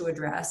models to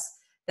address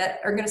that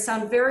are going to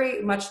sound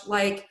very much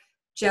like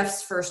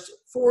Jeff's first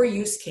 4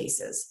 use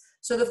cases.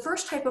 So the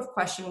first type of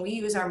question we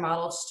use our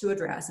models to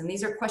address, and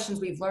these are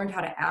questions we've learned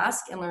how to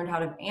ask and learned how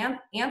to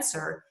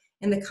answer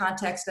in the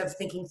context of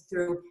thinking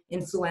through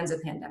influenza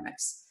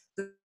pandemics.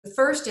 The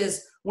first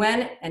is,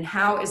 when and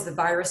how is the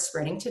virus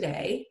spreading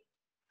today?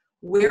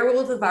 Where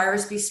will the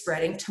virus be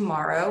spreading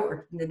tomorrow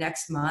or the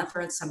next month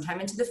or sometime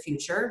into the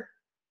future?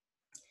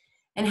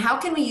 And how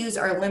can we use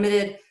our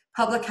limited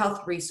public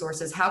health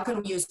resources? How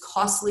can we use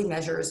costly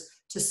measures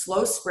to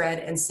slow spread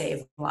and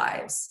save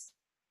lives?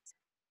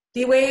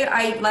 The way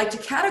I like to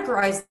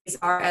categorize these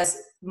are as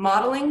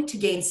modeling to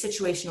gain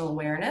situational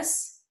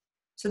awareness.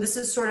 So this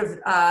is sort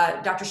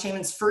of Dr.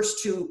 Shaman's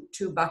first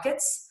two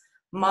buckets: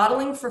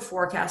 modeling for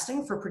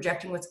forecasting, for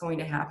projecting what's going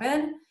to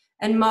happen,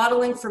 and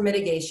modeling for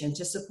mitigation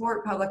to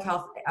support public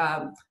health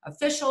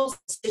officials,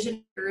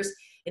 decision makers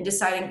in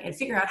deciding and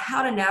figuring out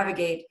how to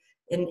navigate,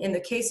 in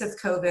the case of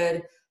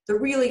COVID, the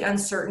really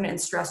uncertain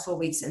and stressful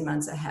weeks and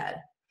months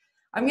ahead.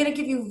 I'm going to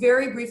give you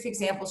very brief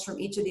examples from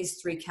each of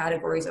these three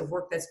categories of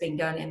work that's being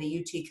done in the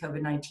UT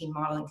COVID-19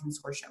 Modeling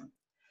Consortium.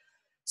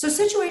 So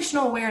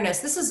situational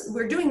awareness,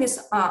 we're doing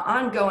this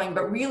ongoing,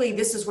 but really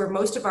this is where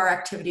most of our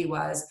activity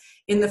was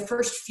in the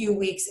first few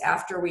weeks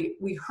after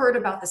we heard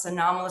about this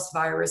anomalous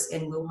virus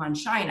in Wuhan,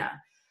 China.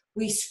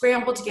 We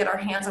scrambled to get our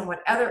hands on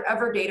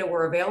whatever data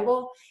were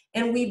available,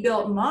 and we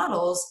built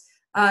models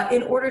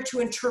in order to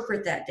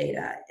interpret that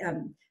data.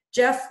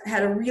 Jeff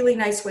had a really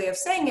nice way of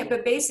saying it,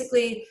 but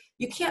basically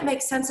you can't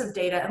make sense of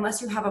data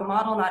unless you have a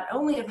model not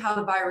only of how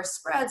the virus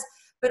spreads,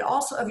 but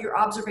also of your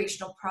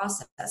observational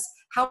process.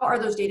 How are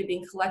those data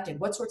being collected?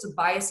 What sorts of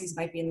biases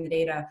might be in the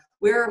data?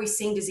 Where are we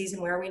seeing disease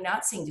and where are we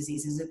not seeing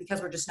disease? Is it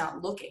because we're just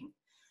not looking?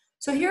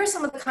 So here are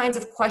some of the kinds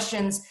of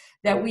questions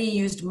that we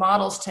used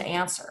models to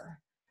answer.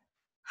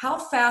 How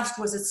fast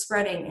was it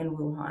spreading in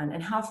Wuhan,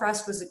 and how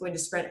fast was it going to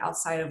spread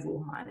outside of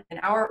Wuhan? And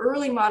our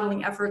early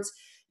modeling efforts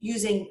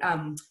using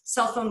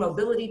cell phone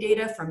mobility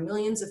data from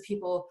millions of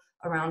people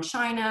around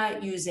China,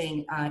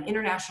 using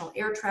international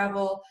air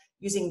travel,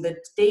 using the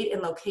date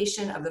and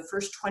location of the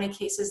first 20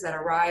 cases that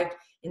arrived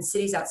in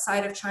cities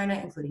outside of China,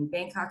 including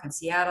Bangkok and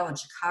Seattle and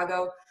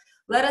Chicago,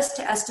 led us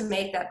to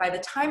estimate that by the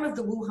time of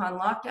the Wuhan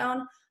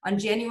lockdown on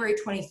January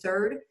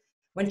 23rd,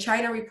 when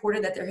China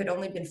reported that there had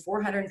only been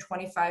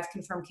 425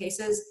 confirmed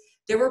cases,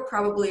 there were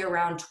probably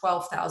around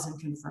 12,000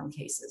 confirmed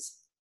cases.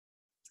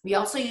 We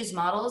also used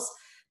models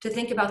to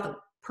think about the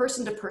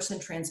person-to-person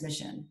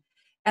transmission.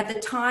 At the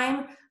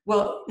time,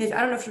 well, I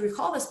don't know if you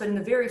recall this, but in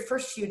the very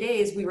first few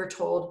days, we were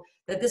told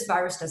that this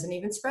virus doesn't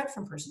even spread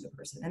from person to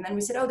person. And then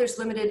we said, oh, we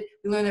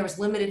learned there was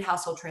limited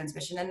household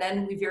transmission. And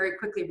then we very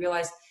quickly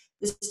realized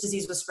this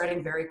disease was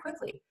spreading very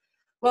quickly.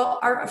 Well,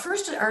 our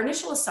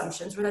initial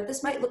assumptions were that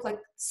this might look like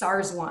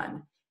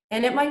SARS-1,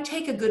 and it might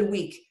take a good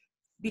week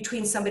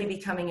between somebody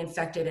becoming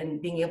infected and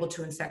being able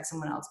to infect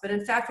someone else. But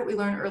in fact, what we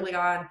learned early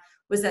on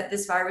was that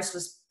this virus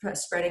was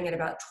spreading at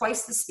about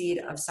twice the speed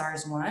of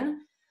SARS-1.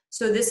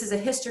 So this is a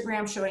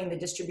histogram showing the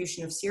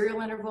distribution of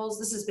serial intervals.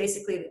 This is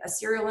basically a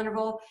serial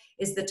interval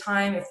is the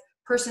time if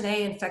person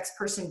A infects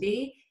person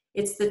B,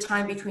 it's the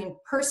time between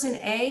person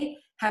A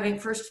having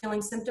first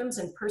feeling symptoms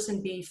and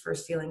person B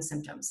first feeling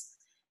symptoms.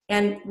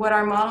 And what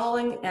our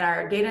modeling and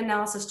our data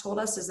analysis told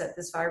us is that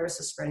this virus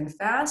was spreading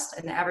fast,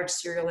 an average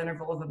serial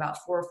interval of about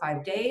 4 or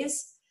 5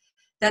 days,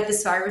 that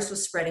this virus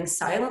was spreading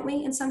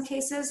silently in some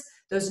cases.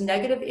 Those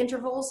negative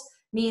intervals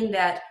mean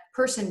that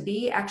person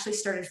B actually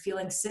started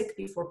feeling sick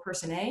before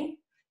person A.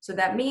 So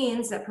that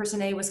means that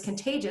person A was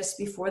contagious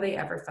before they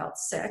ever felt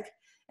sick.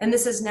 And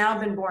this has now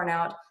been borne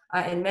out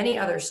in many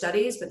other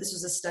studies, but this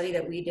was a study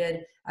that we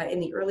did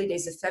in the early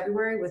days of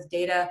February with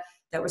data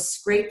that was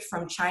scraped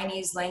from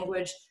Chinese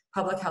language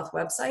public health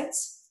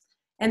websites.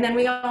 And then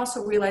we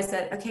also realized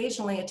that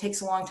occasionally it takes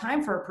a long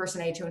time for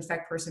person A to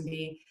infect person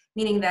B,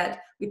 meaning that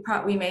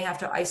we may have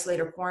to isolate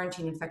or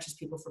quarantine infectious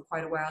people for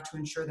quite a while to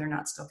ensure they're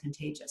not still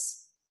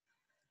contagious.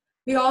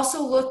 We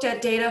also looked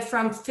at data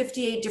from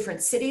 58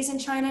 different cities in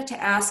China to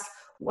ask,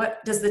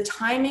 what does the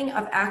timing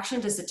of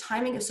action, does the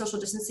timing of social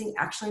distancing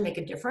actually make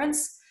a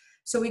difference?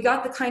 So we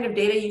got the kind of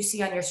data you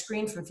see on your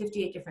screen from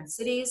 58 different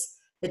cities.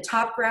 The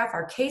top graph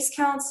are case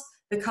counts.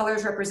 The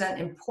colors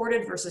represent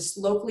imported versus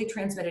locally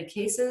transmitted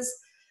cases.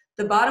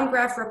 The bottom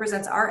graph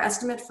represents our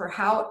estimate for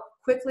how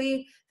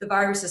quickly the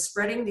virus is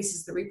spreading. This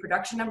is the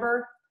reproduction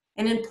number.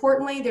 And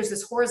importantly, there's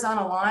this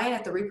horizontal line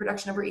at the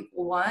reproduction number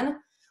equal 1.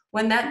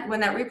 When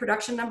that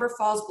reproduction number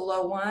falls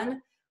below 1,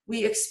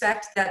 we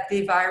expect that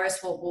the virus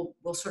will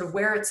sort of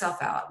wear itself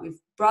out. We've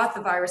brought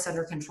the virus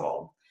under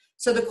control.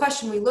 So the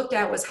question we looked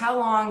at was how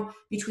long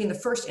between the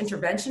first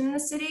intervention in the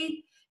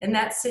city and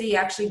that city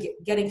actually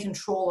getting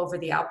control over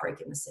the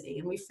outbreak in the city.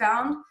 And we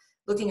found,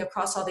 looking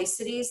across all these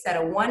cities, that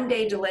a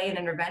 1-day delay in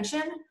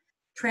intervention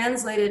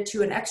translated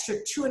to an extra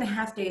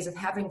 2.5 days of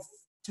having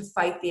to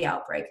fight the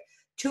outbreak,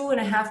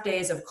 2.5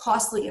 days of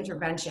costly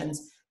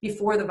interventions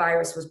before the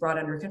virus was brought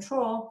under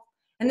control.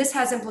 And this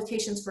has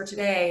implications for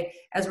today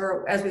as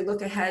we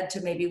look ahead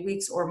to maybe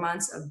weeks or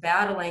months of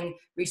battling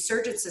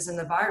resurgences in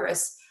the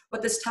virus.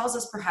 What this tells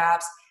us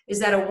perhaps is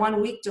that a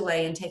 1-week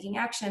delay in taking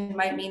action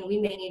might mean we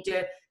may need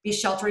to be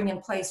sheltering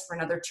in place for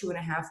another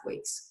 2.5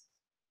 weeks.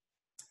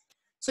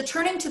 So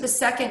turning to the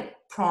second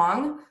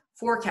prong,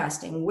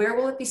 forecasting, where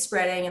will it be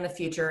spreading in the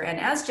future? And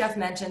as Jeff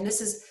mentioned, this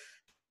is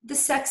the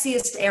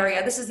sexiest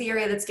area. This is the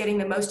area that's getting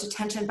the most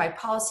attention by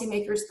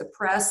policymakers, the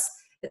press,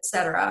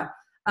 etc.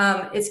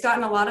 It's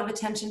gotten a lot of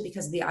attention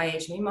because of the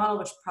IHME model,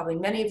 which probably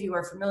many of you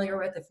are familiar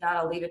with. If not,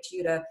 I'll leave it to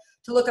you to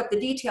look up the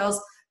details.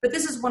 But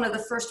this is one of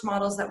the first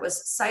models that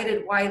was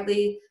cited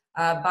widely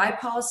by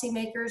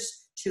policymakers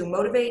to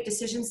motivate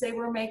decisions they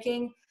were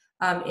making.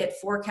 It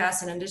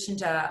forecasts, in addition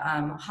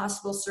to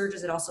hospital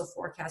surges, it also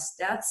forecasts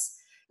deaths.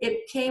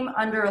 It came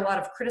under a lot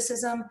of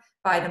criticism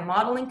by the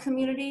modeling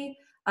community.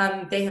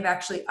 They have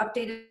actually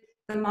updated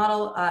the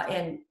model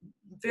in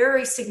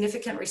very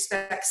significant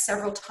respects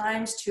several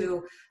times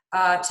to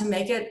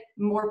make it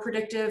more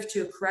predictive,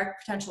 to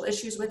correct potential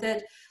issues with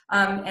it.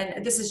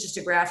 And this is just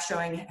a graph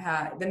showing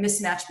the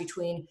mismatch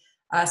between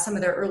some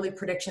of their early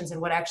predictions and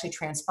what actually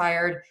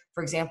transpired.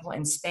 For example,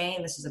 in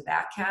Spain, this is a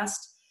backcast.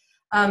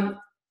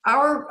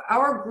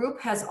 Our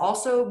group has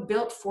also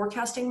built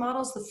forecasting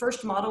models. The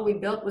first model we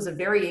built was a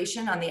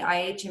variation on the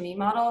IHME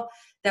model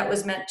that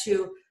was meant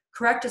to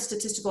correct a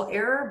statistical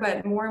error,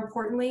 but more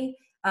importantly,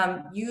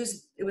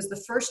 it was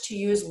the first to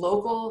use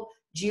local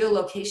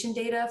geolocation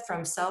data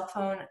from cell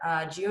phone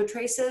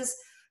geotraces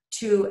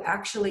to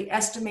actually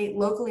estimate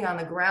locally on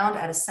the ground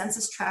at a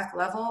census tract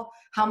level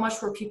how much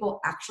were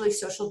people actually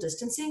social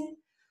distancing.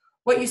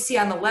 What you see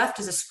on the left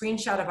is a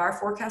screenshot of our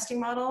forecasting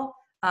model,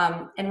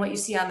 and what you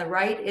see on the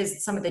right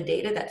is some of the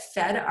data that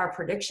fed our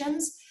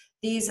predictions.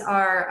 These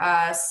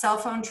are cell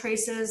phone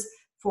traces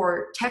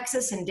for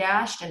Texas and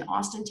dashed, and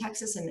Austin,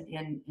 Texas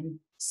in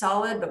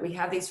solid, but we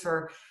have these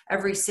for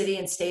every city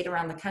and state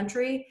around the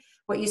country.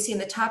 What you see in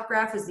the top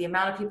graph is the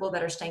amount of people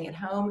that are staying at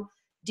home,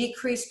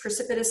 increased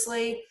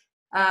precipitously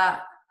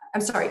at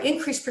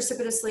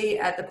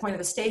the point of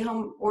the stay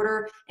home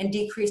order, and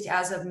decreased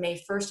as of May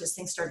 1st as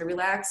things started to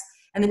relax.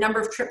 And the number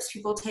of trips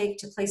people take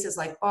to places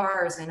like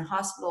bars and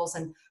hospitals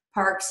and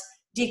parks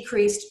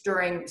decreased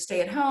during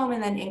stay at home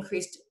and then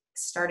increased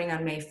starting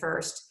on May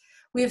 1st.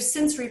 We have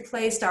since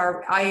replaced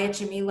our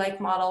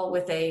IHME-like model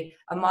with a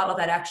model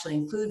that actually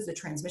includes the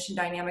transmission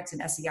dynamics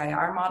and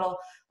SEIR model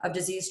of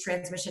disease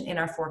transmission in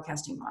our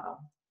forecasting model.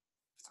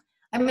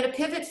 I'm going to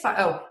pivot.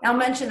 I'll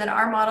mention that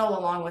our model,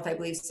 along with, I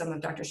believe, some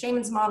of Dr.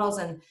 Shaman's models,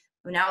 and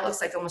now it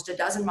looks like almost a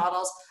dozen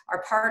models,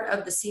 are part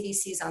of the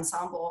CDC's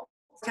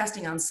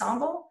forecasting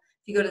ensemble.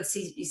 If you go to the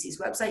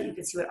CDC's website, you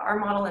can see what our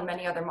model and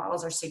many other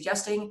models are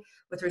suggesting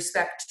with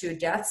respect to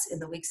deaths in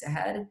the weeks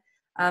ahead.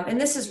 And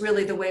this is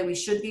really the way we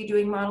should be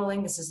doing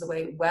modeling. This is the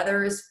way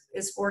weather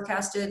is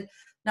forecasted,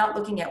 not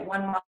looking at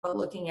one model, but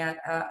looking at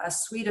a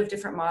suite of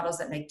different models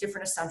that make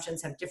different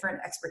assumptions, have different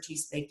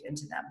expertise baked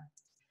into them.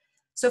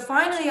 So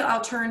finally,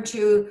 I'll turn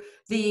to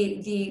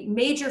the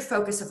major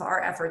focus of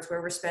our efforts,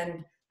 where we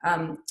spend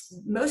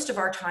most of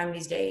our time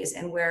these days,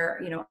 and where,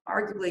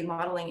 arguably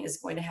modeling is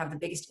going to have the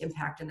biggest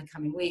impact in the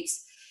coming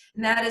weeks.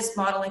 And that is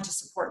modeling to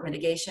support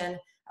mitigation.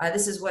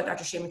 This is what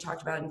Dr. Shaman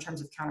talked about in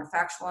terms of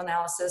counterfactual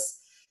analysis.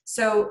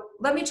 So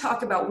let me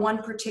talk about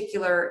one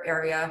particular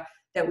area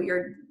that we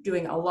are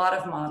doing a lot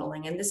of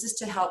modeling, and this is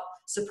to help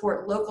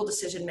support local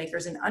decision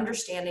makers in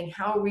understanding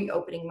how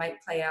reopening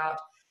might play out,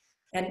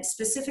 and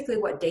specifically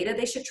what data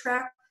they should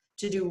track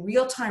to do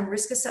real-time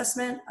risk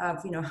assessment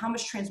of how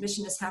much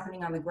transmission is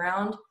happening on the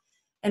ground,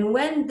 and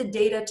when the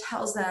data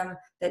tells them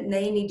that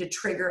they need to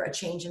trigger a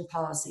change in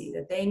policy,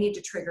 that they need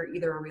to trigger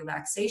either a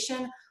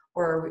relaxation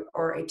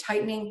or a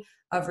tightening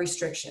of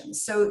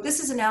restrictions. So this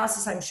is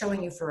analysis I'm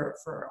showing you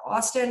for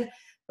Austin,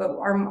 but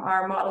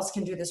our models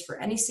can do this for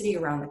any city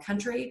around the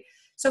country.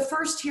 So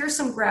first, here's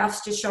some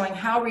graphs just showing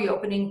how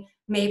reopening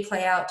may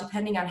play out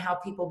depending on how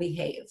people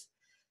behave.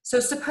 So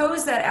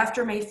suppose that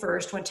after May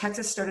 1st, when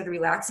Texas started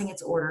relaxing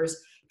its orders,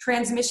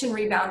 transmission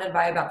rebounded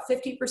by about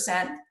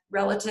 50%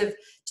 relative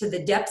to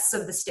the depths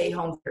of the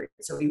stay-home period.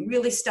 So we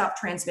really stopped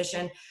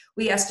transmission.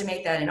 We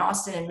estimate that in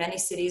Austin and many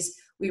cities,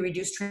 we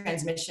reduced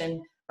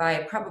transmission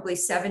by probably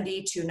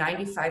 70 to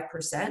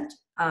 95%.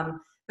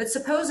 But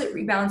suppose it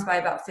rebounds by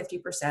about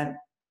 50%.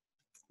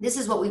 This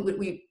is what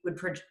we would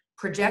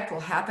project will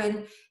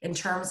happen in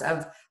terms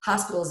of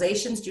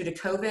hospitalizations due to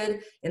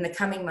COVID in the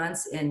coming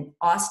months in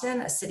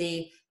Austin, a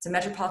city, it's a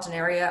metropolitan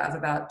area of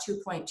about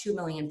 2.2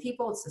 million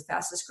people. It's the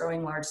fastest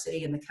growing large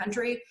city in the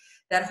country.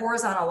 That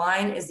horizontal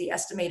line is the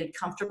estimated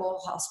comfortable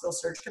hospital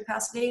surge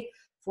capacity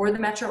for the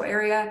metro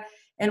area.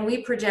 And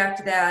we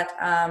project that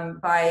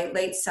by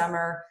late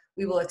summer,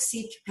 we will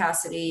exceed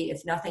capacity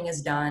if nothing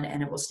is done,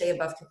 and it will stay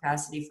above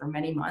capacity for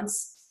many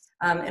months.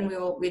 And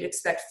we'd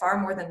expect far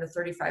more than the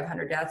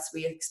 3,500 deaths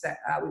we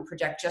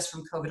project just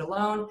from COVID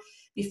alone,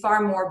 be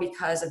far more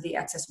because of the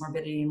excess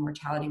morbidity and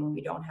mortality when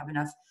we don't have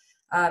enough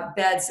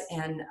beds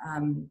and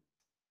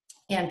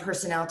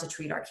personnel to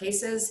treat our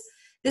cases.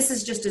 This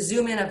is just a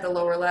zoom in of the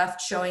lower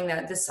left, showing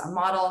that this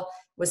model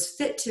was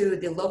fit to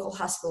the local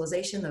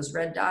hospitalization, those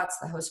red dots,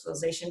 the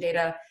hospitalization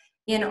data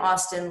in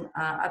Austin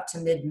up to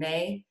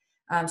mid-May.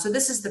 So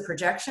this is the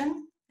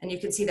projection. And you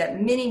can see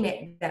that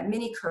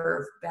mini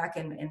curve back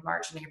in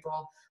March and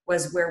April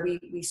was where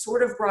we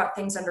sort of brought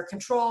things under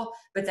control,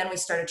 but then we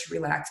started to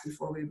relax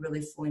before we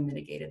really fully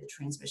mitigated the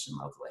transmission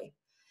locally.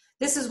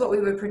 This is what we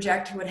would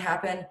project would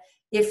happen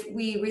if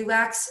we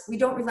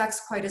don't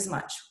relax quite as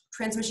much.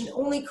 Transmission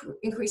only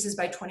increases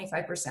by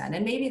 25%.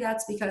 And maybe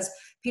that's because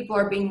people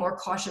are being more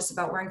cautious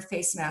about wearing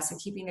face masks and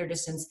keeping their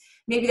distance.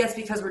 Maybe that's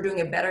because we're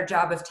doing a better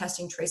job of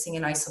testing, tracing,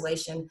 and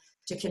isolation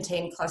to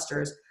contain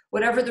clusters.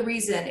 Whatever the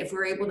reason, if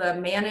we're able to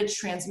manage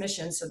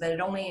transmission so that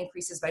it only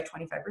increases by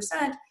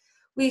 25%,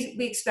 we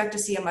expect to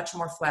see a much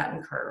more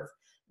flattened curve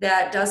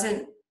that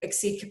doesn't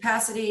exceed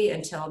capacity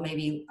until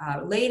maybe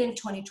late in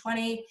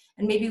 2020,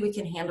 and maybe we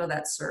can handle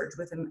that surge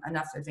with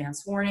enough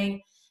advance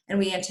warning. And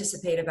we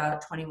anticipate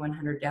about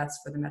 2,100 deaths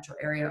for the metro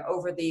area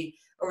over the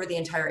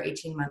entire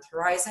 18-month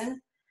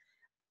horizon.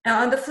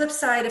 Now, on the flip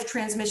side, if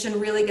transmission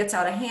really gets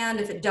out of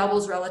hand, if it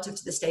doubles relative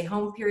to the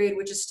stay-home period,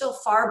 which is still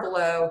far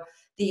below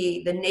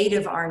the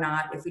native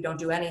R0 if we don't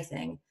do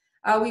anything,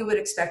 we would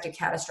expect a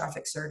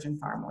catastrophic surge and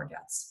far more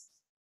deaths.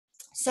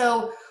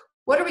 So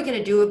what are we going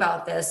to do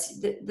about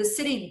this? The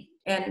city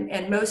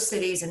and most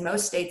cities and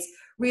most states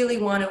really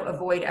want to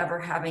avoid ever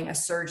having a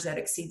surge that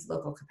exceeds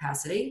local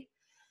capacity.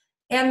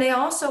 And they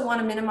also want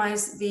to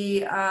minimize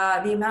the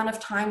amount of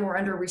time we're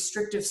under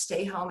restrictive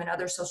stay home and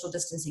other social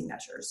distancing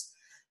measures.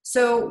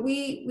 So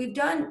we've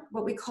done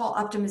what we call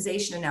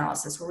optimization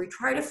analysis, where we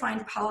try to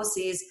find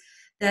policies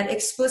that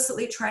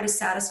explicitly try to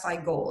satisfy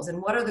goals.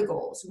 And what are the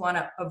goals? We want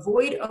to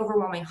avoid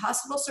overwhelming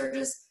hospital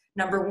surges,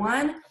 number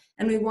one,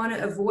 and we want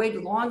to avoid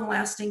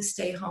long-lasting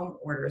stay-home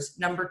orders,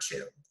 number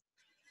two.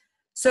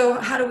 So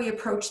how do we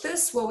approach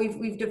this? Well,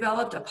 we've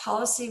developed a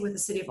policy with the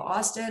city of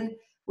Austin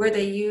where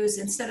they use,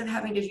 instead of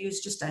having to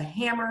use just a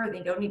hammer,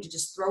 they don't need to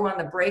just throw on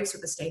the brakes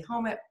with a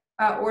stay-home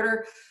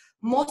order,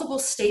 multiple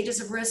stages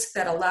of risk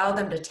that allow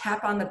them to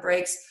tap on the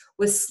brakes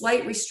with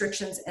slight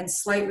restrictions and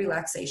slight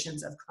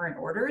relaxations of current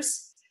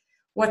orders.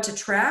 What to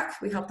track,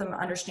 we help them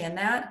understand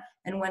that,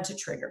 and when to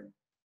trigger.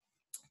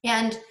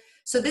 And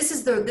so this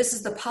is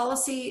the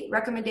policy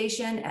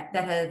recommendation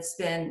that has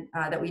been,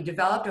 that we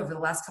developed over the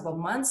last couple of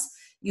months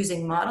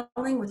using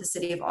modeling with the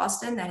city of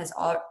Austin that has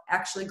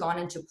actually gone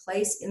into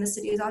place in the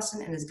city of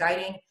Austin and is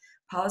guiding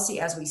policy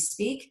as we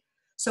speak.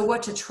 So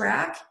what to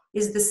track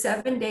is the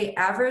 7-day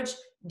average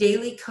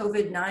daily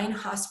COVID-19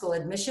 hospital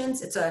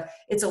admissions.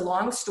 It's a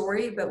long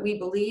story, but we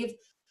believe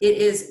it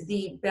is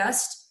the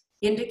best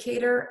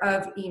indicator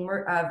of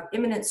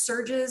imminent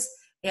surges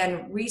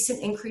and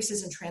recent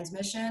increases in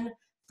transmission,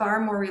 far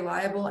more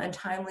reliable and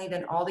timely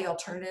than all the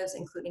alternatives,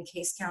 including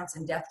case counts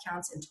and death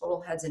counts and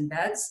total heads and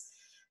beds.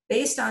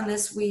 Based on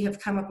this, we have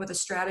come up with a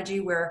strategy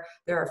where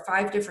there are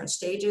 5 different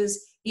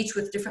stages, each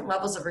with different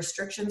levels of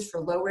restrictions for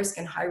low risk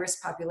and high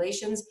risk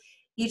populations,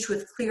 each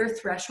with clear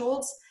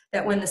thresholds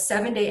that when the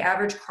 7-day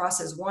average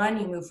crosses 1,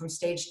 you move from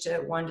stage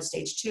 1 to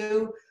stage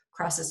 2,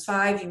 crosses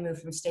 5, you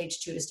move from stage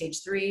 2 to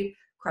stage 3,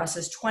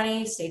 crosses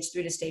 20, stage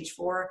 3 to stage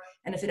 4,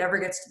 and if it ever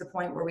gets to the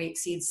point where we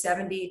exceed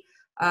 70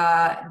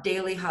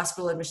 daily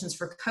hospital admissions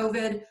for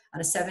COVID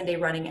on a 7-day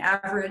running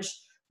average,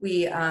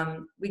 we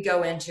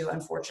go into,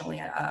 unfortunately,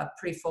 a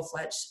pretty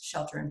full-fledged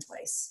shelter in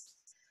place.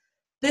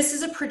 This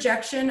is a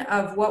projection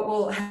of what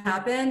will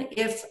happen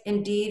if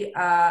indeed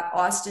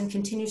Austin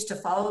continues to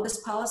follow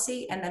this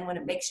policy, and then when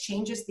it makes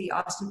changes, the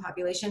Austin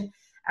population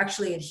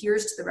actually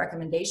adheres to the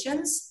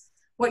recommendations.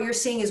 What you're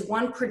seeing is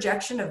one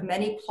projection of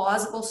many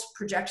plausible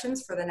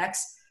projections for the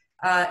next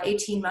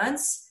 18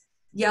 months.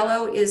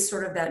 Yellow is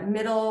sort of that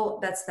middle,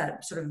 that's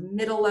that sort of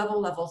middle level,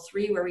 level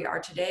 3, where we are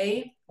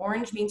today.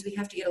 Orange means we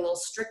have to get a little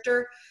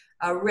stricter.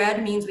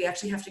 Red means we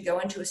actually have to go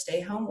into a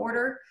stay-home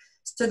order.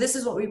 So this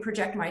is what we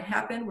project might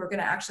happen. We're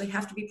gonna actually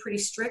have to be pretty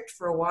strict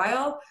for a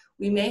while.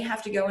 We may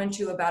have to go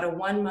into about a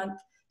 1-month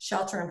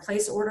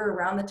shelter-in-place order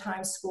around the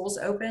time schools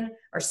open,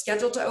 are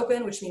scheduled to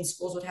open, which means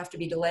schools would have to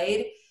be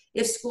delayed.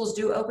 If schools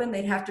do open,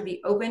 they'd have to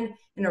be open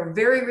in a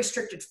very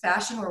restricted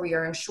fashion where we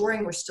are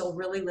ensuring we're still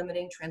really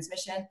limiting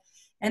transmission.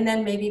 And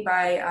then maybe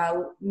by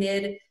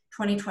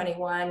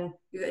mid-2021,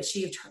 we've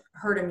achieved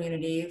herd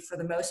immunity for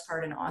the most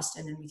part in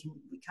Austin, and we can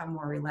become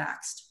more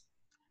relaxed.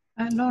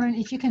 Lauren,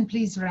 if you can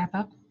please wrap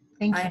up.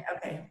 Thank you.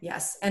 Okay,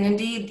 yes. And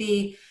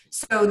indeed,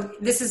 so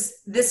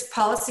this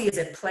policy is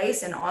in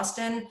place in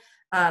Austin.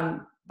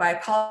 By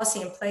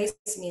policy in place,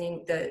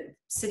 meaning the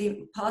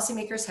city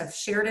policymakers have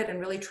shared it and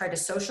really tried to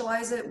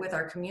socialize it with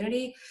our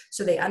community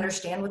so they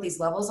understand what these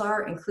levels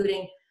are,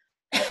 including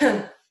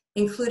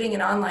including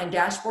an online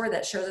dashboard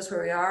that shows us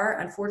where we are.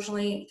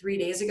 Unfortunately, 3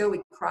 days ago,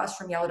 we crossed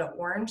from yellow to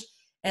orange,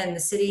 and the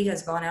city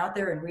has gone out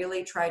there and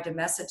really tried to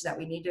message that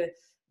we need to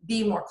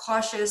be more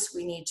cautious.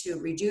 We need to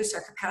reduce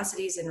our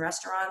capacities in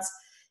restaurants.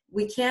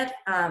 We can't,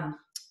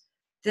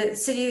 the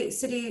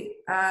city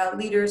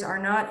leaders are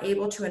not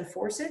able to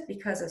enforce it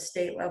because of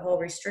state level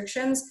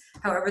restrictions.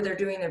 However, they're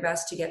doing their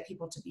best to get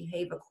people to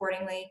behave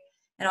accordingly.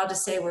 And I'll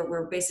just say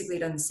we're basically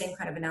done the same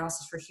kind of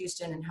analysis for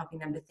Houston and helping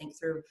them to think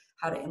through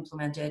how to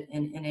implement it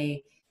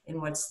in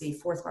what's the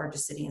 4th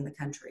largest city in the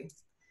country.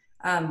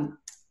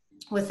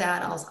 With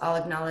that, I'll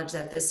acknowledge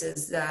that this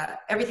is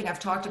everything I've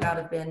talked about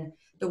have been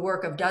the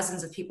work of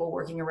dozens of people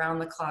working around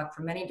the clock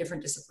from many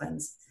different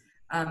disciplines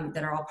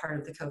that are all part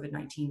of the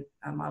COVID-19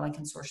 modeling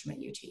consortium at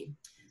UT.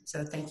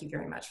 So thank you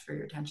very much for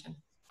your attention.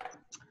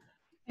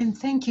 And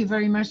thank you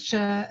very much,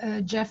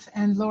 Jeff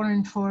and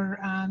Lauren, for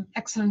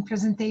excellent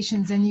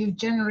presentations. And you've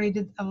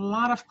generated a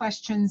lot of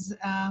questions.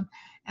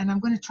 And I'm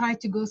going to try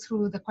to go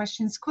through the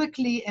questions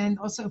quickly, and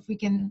also if we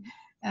can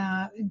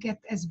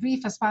get as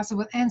brief as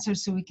possible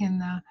answers so we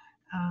can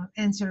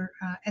answer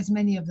as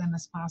many of them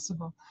as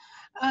possible.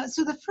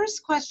 So the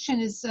first question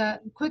is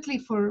quickly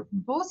for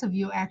both of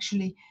you,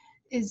 actually,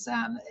 is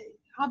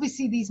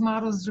obviously these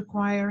models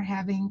require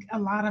having a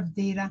lot of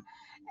data.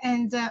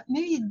 And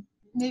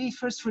maybe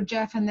first for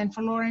Jeff and then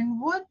for Lauren,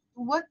 what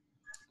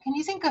can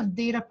you think of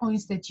data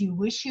points that you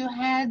wish you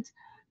had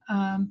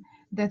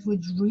that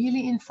would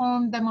really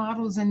inform the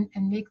models and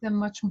make them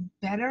much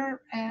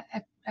better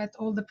at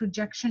all the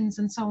projections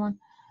and so on?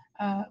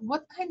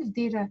 What kind of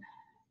data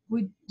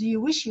do you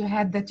wish you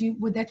had that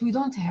we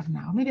don't have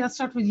now? Maybe I'll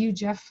start with you,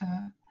 Jeff,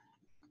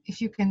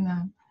 if you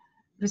can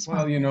respond.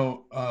 Well, you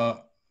know,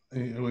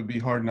 it would be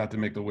hard not to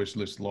make the wish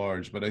list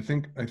large, but I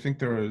think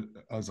there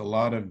is a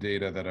lot of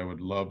data that I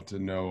would love to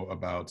know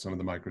about some of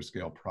the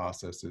microscale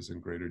processes in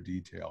greater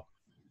detail.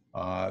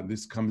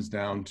 This comes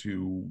down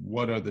to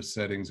what are the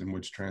settings in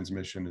which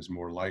transmission is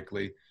more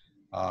likely?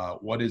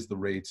 What is the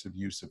rates of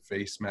use of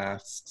face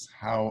masks?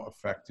 How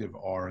effective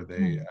are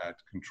they at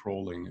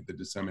controlling the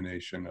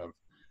dissemination of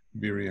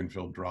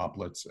virion-filled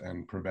droplets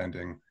and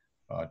preventing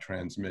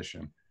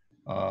transmission?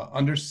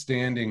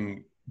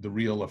 Understanding the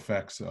real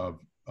effects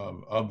of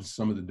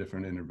some of the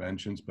different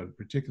interventions, but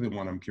particularly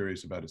one I'm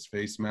curious about is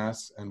face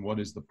masks and what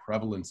is the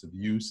prevalence of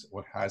use,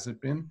 what has it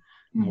been,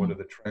 and what are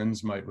the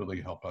trends might really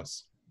help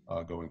us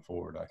going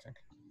forward, I think.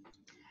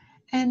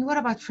 And what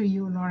about for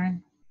you,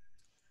 Lauren?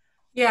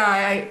 Yeah,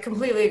 I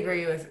completely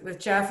agree with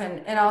Jeff.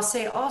 And I'll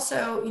say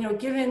also, you know,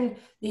 given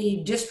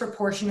the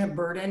disproportionate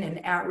burden in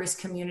at-risk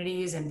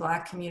communities and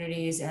Black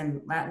communities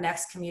and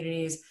Latinx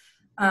communities,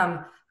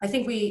 I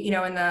think we, you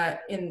know,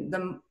 in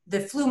the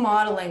flu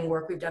modeling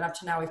work we've done up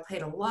to now, we've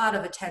paid a lot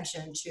of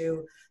attention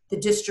to the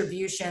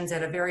distributions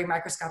at a very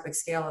microscopic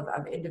scale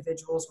of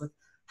individuals with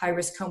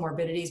high-risk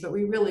comorbidities, but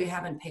we really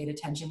haven't paid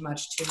attention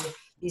much to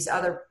these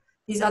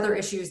other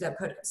issues that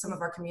put some of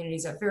our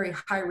communities at very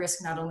high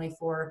risk, not only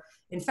for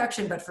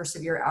infection, but for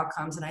severe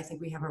outcomes. And I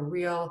think we have a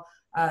real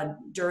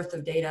dearth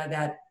of data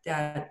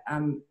that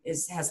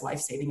has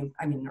life-saving,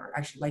 or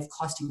actually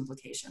life-costing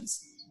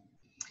implications.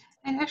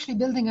 And actually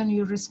building on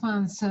your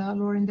response,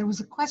 Lauren, there was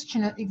a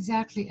question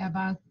exactly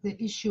about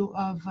the issue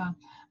of, a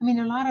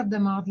lot of the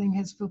modeling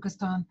has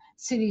focused on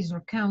cities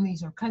or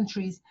counties or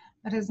countries,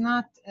 but has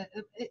not,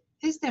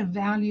 is there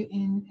value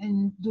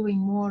in doing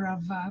more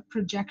of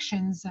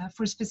projections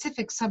for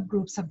specific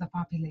subgroups of the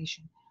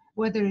population,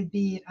 whether it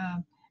be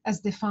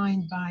as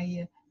defined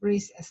by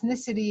race,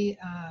 ethnicity,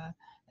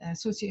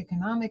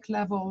 socioeconomic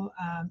level,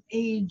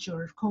 age,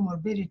 or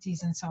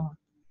comorbidities, and so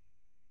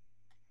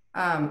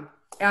on?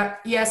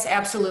 Yes,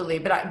 absolutely.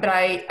 But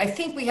I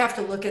think we have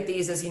to look at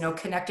these as, you know,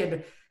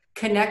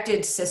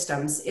 connected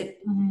systems.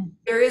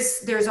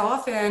 There's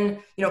often,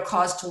 you know,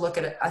 cause to look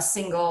at a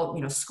single,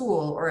 you know,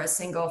 school or a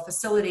single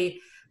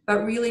facility,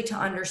 but really to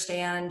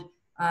understand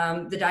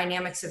the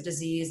dynamics of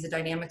disease, the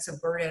dynamics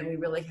of burden, we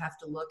really have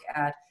to look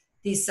at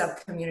these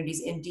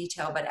sub-communities in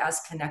detail, but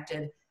as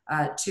connected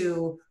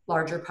to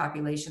larger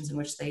populations in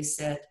which they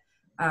sit.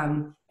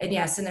 And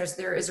yes, and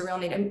there is a real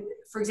need. And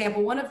for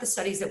example, one of the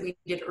studies that we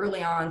did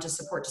early on to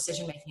support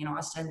decision-making in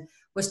Austin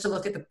was to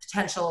look at the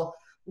potential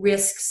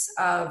risks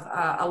of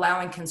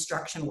allowing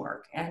construction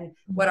work. And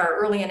what our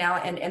early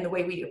analysis and the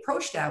way we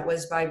approached that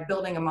was by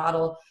building a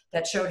model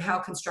that showed how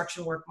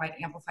construction work might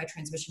amplify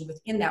transmission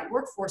within that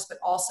workforce, but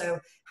also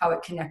how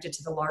it connected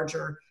to the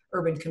larger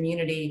urban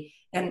community.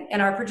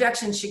 And our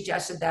projections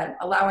suggested that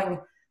allowing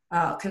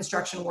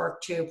construction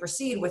work to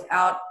proceed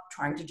without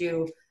trying to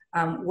do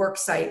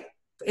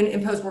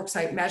impose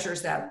worksite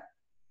measures that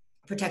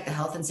protect the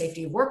health and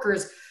safety of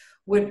workers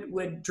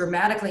would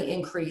dramatically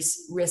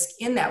increase risk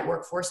in that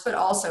workforce, but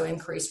also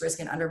increase risk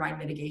and undermine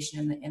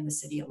mitigation in the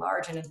city at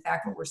large. And in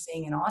fact, what we're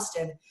seeing in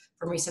Austin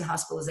from recent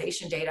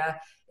hospitalization data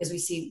is we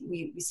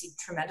see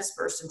tremendous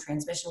bursts in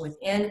transmission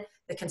within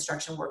the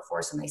construction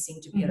workforce, and they seem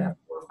to be at a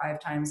 4 or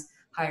 5 times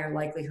higher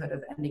likelihood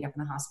of ending up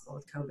in the hospital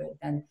with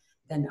COVID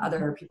than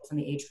other people from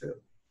the age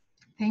group.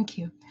 Thank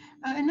you.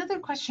 Another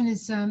question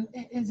is an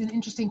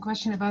interesting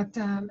question about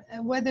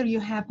whether you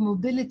have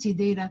mobility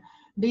data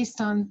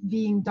based on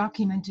being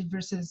documented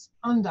versus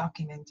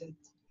undocumented.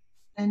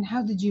 And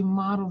how did you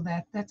model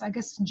that? That's, I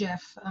guess,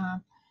 Jeff,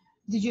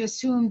 did you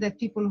assume that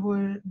people who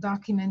were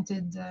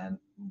documented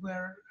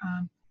were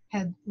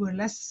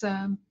less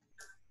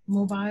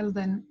mobile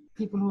than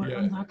people who were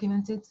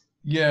undocumented?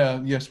 Yeah,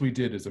 yes, we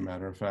did, as a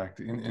matter of fact.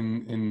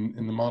 In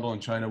the model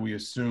in China, we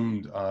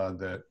assumed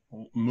that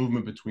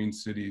movement between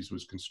cities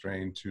was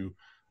constrained to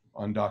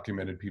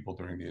undocumented people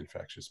during the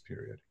infectious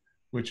period,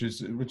 which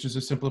is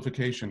a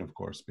simplification, of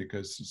course,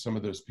 because some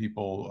of those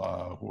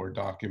people who are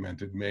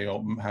documented may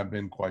have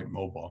been quite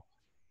mobile.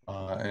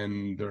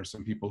 And there are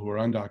some people who are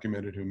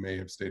undocumented who may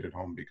have stayed at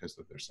home because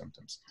of their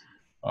symptoms.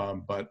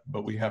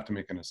 But we have to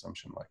make an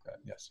assumption like that,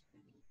 yes.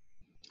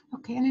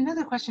 Okay, and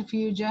another question for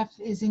you, Jeff,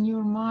 is in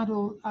your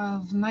model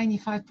of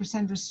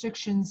 95%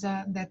 restrictions,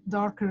 that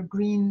darker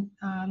green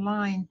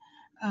line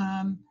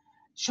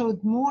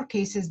showed more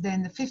cases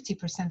than the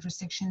 50%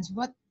 restrictions.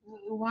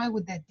 Why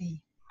would that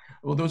be?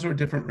 Well, those are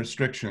different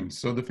restrictions.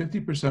 So the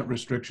 50%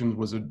 restriction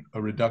was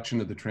a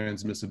reduction of the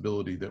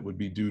transmissibility that would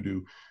be due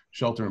to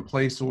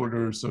shelter-in-place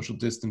orders, social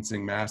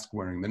distancing, mask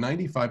wearing. The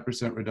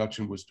 95%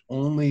 reduction was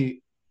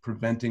only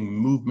preventing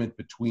movement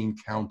between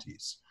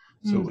counties.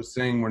 So it was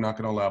saying we're not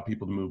going to allow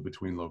people to move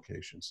between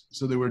locations.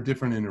 So there were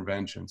different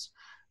interventions.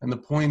 And the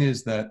point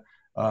is that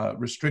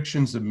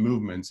restrictions of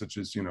movement, such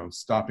as, you know,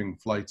 stopping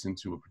flights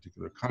into a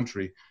particular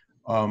country,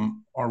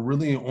 are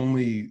really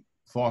only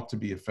thought to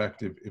be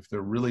effective if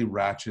they're really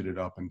ratcheted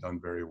up and done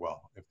very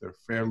well, if they're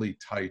fairly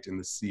tight in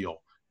the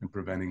seal and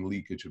preventing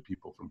leakage of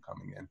people from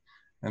coming in.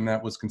 And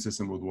that was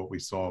consistent with what we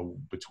saw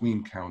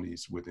between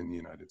counties within the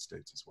United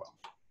States as well.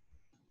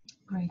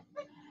 Great.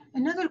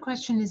 Another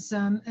question is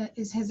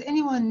has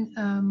anyone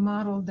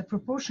modeled the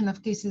proportion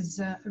of cases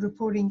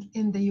reporting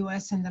in the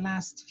US in the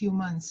last few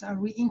months? Are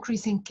we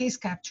increasing case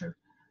capture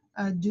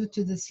due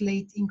to this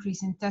late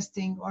increase in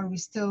testing, or are we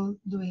still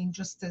doing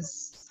just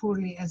as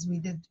poorly as we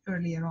did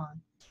earlier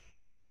on?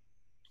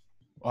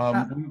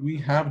 We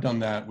have done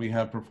that. We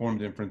have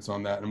performed inference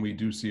on that, and we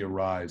do see a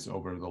rise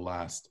over the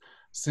last,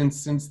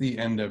 since the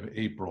end of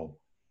April,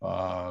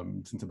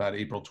 since about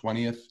April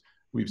 20th,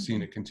 we've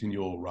seen a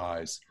continual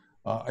rise.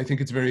 I think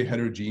it's very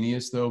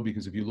heterogeneous though,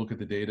 because if you look at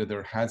the data,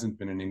 there hasn't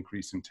been an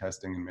increase in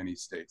testing in many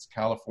states.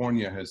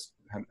 California has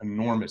had an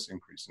enormous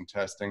increase in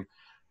testing,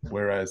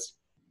 whereas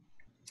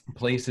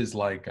places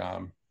like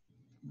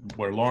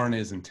where Lauren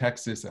is in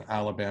Texas and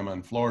Alabama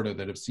and Florida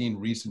that have seen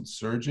recent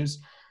surges,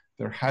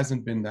 there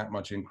hasn't been that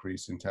much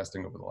increase in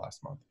testing over the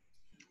last month.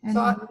 And So,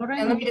 Lauren,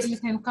 and let me just, you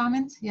can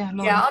comment? Yeah,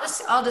 Lauren. yeah,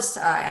 I'll just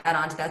add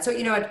on to that. So,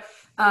 you know what,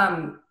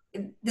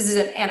 this is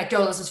an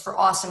anecdotal. This is for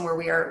Austin, where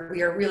we are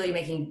really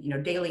making, you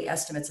know, daily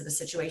estimates of the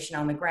situation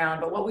on the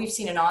ground. But what we've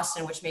seen in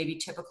Austin, which may be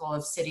typical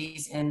of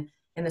cities in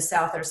the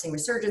South that are seeing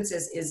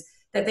resurgences, is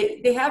that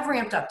they have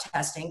ramped up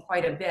testing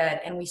quite a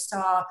bit, and we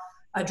saw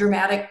a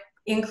dramatic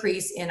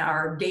increase in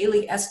our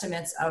daily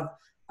estimates of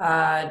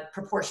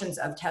proportion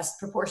of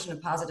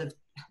positive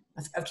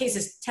of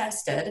cases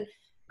tested,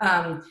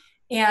 and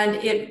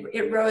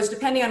it rose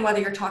depending on whether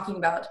you're talking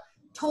about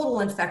total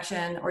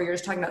infection or you're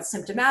just talking about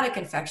symptomatic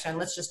infection.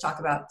 Let's just talk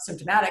about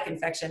symptomatic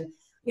infection.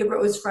 It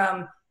rose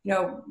from, you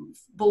know,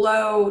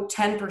 below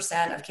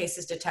 10% of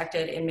cases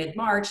detected in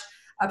mid-March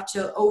up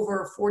to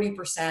over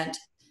 40%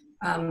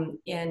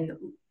 in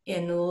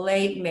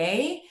late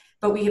May.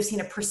 But we have seen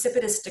a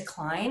precipitous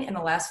decline in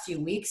the last few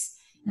weeks.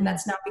 And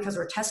that's not because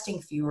we're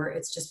testing fewer,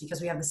 it's just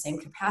because we have the same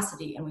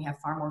capacity and we have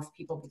far more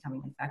people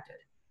becoming infected.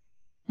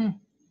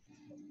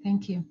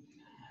 Thank you.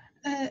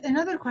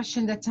 Another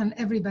question that's on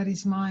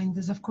everybody's mind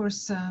is, of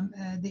course,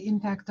 the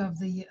impact of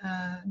the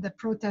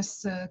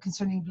protests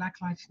concerning Black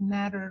Lives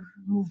Matter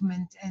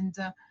movement. And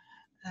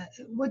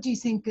what do you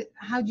think,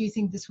 how do you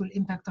think this will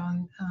impact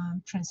on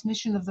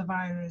transmission of the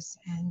virus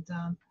and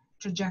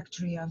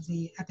trajectory of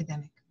the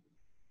epidemic?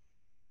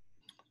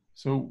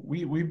 So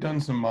we've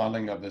done some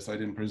modeling of this. I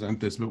didn't present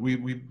this, but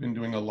we've been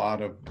doing a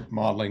lot of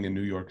modeling in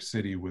New York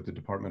City with the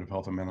Department of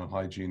Health and Mental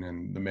Hygiene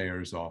and the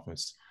Mayor's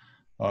office,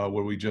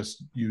 where we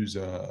just use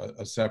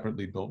a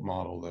separately built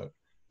model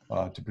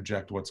that to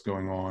project what's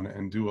going on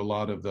and do a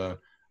lot of the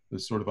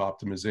sort of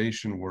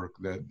optimization work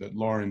that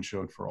Lauren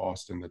showed for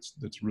Austin.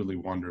 That's really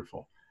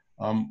wonderful.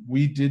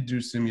 We did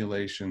do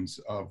simulations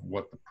of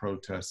what the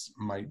protests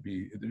might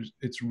be.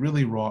 It's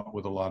really wrought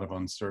with a lot of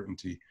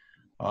uncertainty.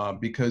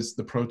 Because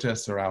the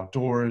protests are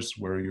outdoors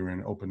where you're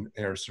in open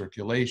air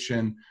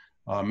circulation.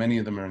 Many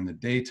of them are in the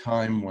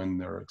daytime when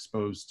they're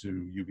exposed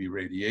to UV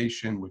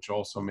radiation, which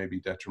also may be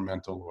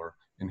detrimental or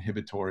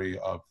inhibitory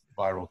of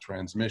viral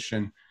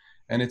transmission.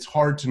 And it's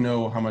hard to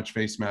know how much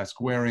face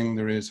mask wearing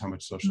there is, how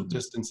much social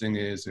distancing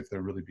is, if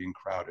they're really being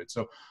crowded.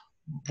 So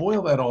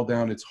boil that all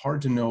down, it's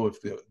hard to know if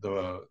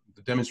the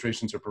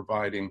demonstrations are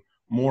providing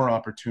more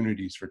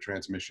opportunities for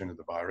transmission of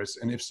the virus,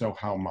 and if so,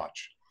 how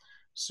much.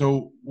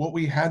 So what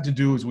we had to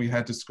do is we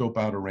had to scope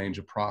out a range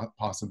of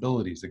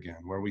possibilities again,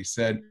 where we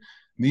said,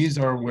 these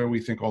are where we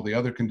think all the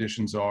other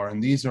conditions are,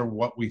 and these are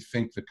what we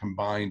think the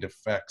combined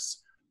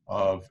effects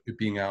of it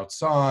being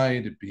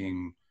outside, it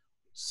being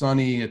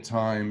sunny at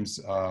times,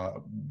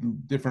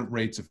 different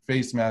rates of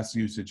face mask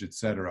usage, et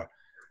cetera.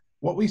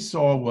 What we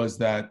saw was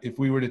that if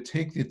we were to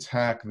take the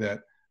tack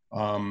that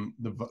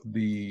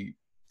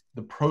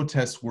the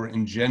protests were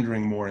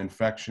engendering more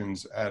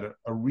infections at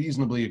a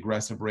reasonably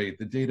aggressive rate,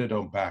 the data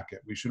don't back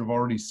it. We should have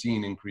already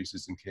seen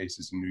increases in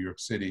cases in New York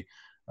City,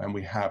 and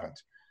we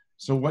haven't.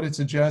 So what it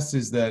suggests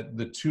is that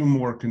the two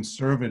more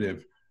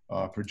conservative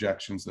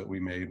projections that we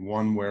made,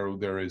 one where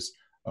there is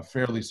a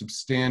fairly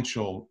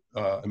substantial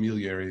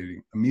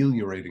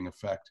ameliorating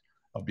effect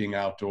of being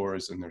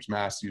outdoors and there's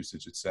mask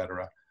usage, et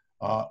cetera,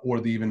 or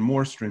the even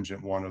more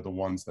stringent one are the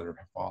ones that are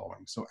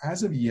following. So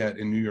as of yet,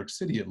 in New York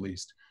City at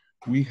least,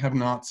 we have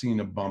not seen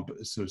a bump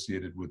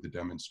associated with the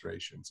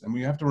demonstrations. And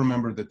we have to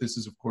remember that this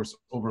is, of course,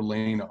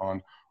 overlain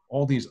on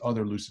all these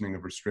other loosening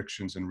of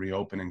restrictions and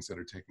reopenings that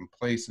are taking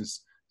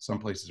place. Some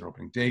places are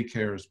opening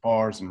daycares,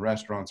 bars, and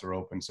restaurants are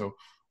open. So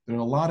there are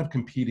a lot of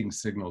competing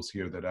signals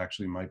here that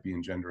actually might be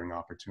engendering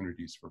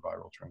opportunities for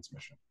viral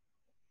transmission.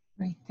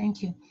 Great,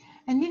 thank you.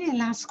 And maybe a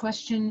last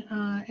question,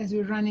 as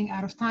we're running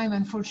out of time,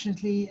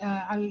 unfortunately,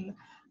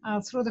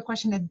 I'll throw the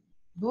question at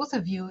both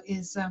of you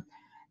is,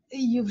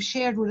 you've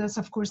shared with us,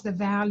 of course, the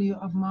value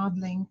of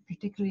modeling,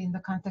 particularly in the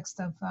context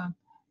of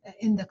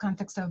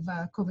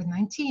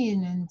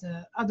COVID-19 and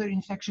other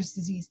infectious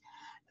disease.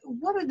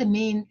 What are the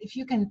main, if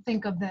you can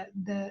think of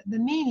the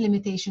main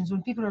limitations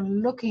when people are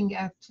looking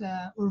at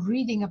or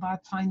reading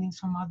about findings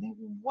from modeling?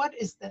 What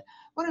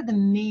are the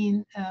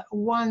main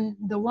one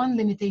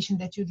limitation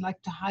that you'd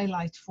like to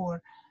highlight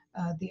for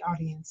the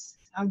audience?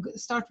 I'll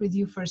start with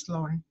you first,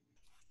 Lauren.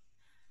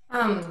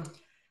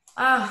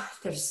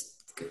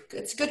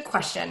 It's a good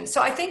question.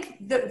 So I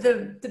think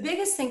the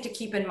biggest thing to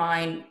keep in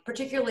mind,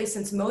 particularly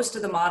since most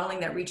of the modeling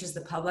that reaches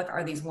the public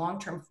are these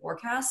long-term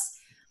forecasts,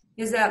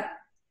 is that,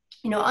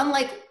 you know,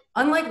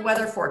 unlike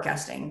weather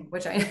forecasting,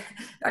 which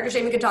Dr.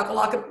 Shaman can talk a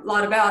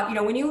lot about, you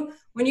know,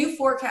 when you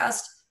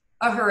forecast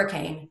a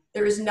hurricane,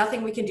 there is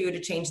nothing we can do to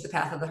change the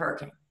path of the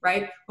hurricane,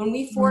 right? When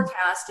we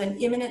forecast an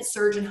imminent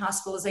surge in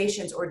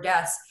hospitalizations or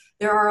deaths,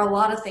 there are a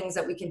lot of things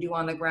that we can do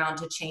on the ground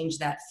to change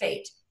that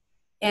fate.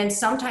 And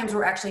sometimes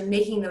we're actually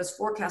making those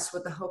forecasts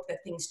with the hope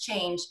that things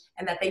change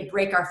and that they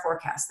break our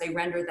forecasts, they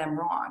render them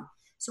wrong.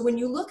 So when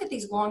you look at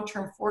these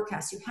long-term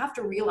forecasts, you have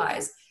to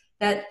realize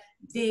that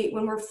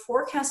when we're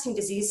forecasting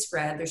disease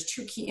spread, there's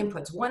two key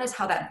inputs. One is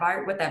how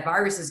what that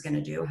virus is going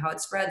to do, how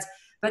it spreads,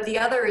 but the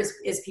other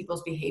is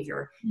people's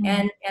behavior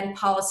and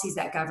policies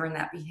that govern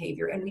that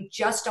behavior. And we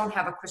just don't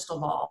have a crystal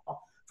ball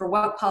for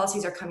what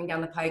policies are coming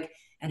down the pike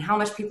and how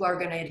much people are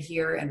going to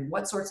adhere and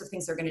what sorts of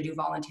things they're going to do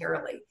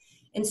voluntarily.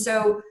 And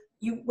so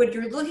when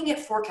you're looking at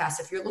forecasts,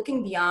 if you're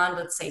looking beyond,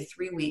 let's say,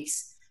 3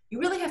 weeks, you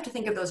really have to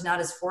think of those not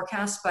as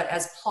forecasts, but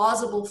as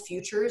plausible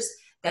futures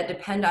that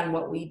depend on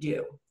what we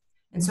do.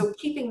 And so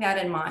keeping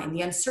that in mind,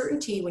 the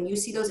uncertainty, when you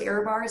see those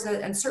error bars, the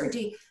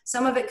uncertainty,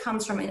 some of it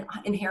comes from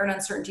inherent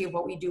uncertainty of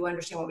what we do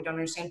understand, what we don't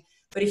understand.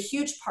 But a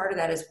huge part of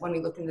that is when we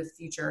look into the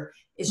future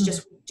is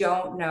just we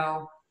don't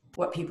know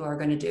what people are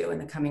going to do in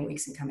the coming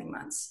weeks and coming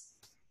months.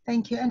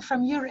 Thank you. And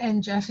from your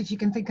end, Jeff, if you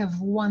can think of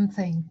one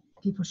thing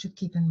people should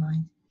keep in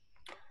mind.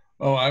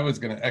 Oh, I was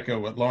going to echo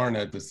what Lauren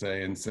had to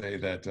say and say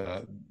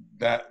that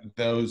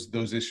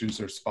those issues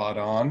are spot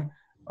on,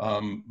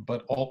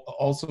 but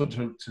also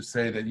to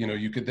say that, you know,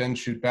 you could then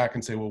shoot back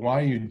and say, well, why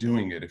are you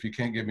doing it? If you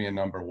can't give me a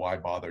number, why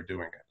bother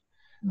doing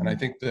it? And I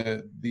think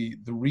the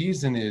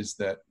reason is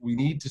that we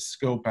need to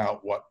scope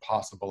out what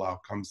possible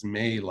outcomes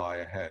may lie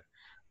ahead.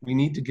 We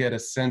need to get a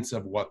sense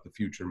of what the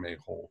future may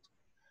hold.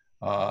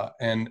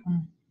 And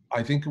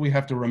I think we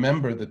have to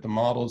remember that the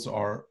models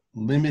are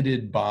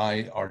limited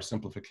by our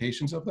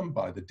simplifications of them,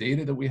 by the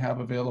data that we have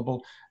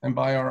available, and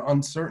by our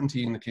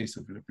uncertainty in the case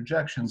of the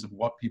projections of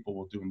what people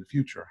will do in the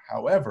future.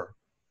 However,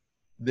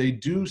 they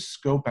do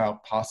scope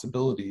out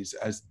possibilities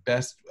as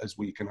best as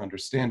we can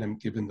understand them,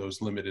 given those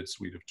limited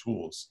suite of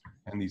tools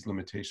and these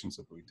limitations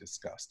that we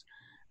discussed.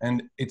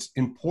 And it's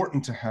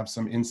important to have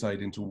some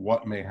insight into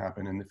what may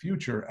happen in the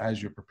future as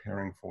you're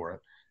preparing for it,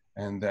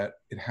 and that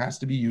it has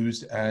to be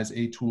used as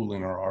a tool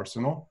in our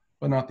arsenal,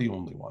 but not the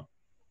only one.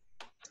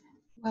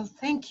 Well,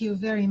 thank you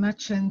very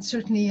much. And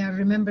certainly I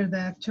remember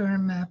the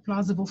term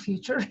plausible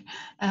future,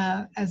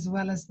 as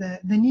well as the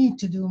need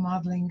to do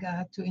modeling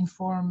to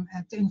inform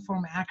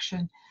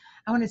action.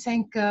 I want to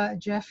thank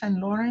Jeff and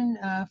Lauren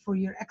for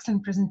your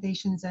excellent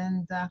presentations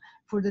and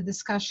for the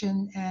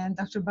discussion. And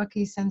Dr.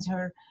 Buckee sends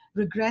her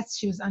regrets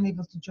she was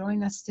unable to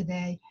join us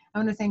today. I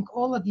want to thank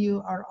all of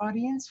you, our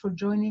audience, for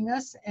joining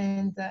us,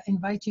 and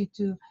invite you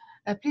to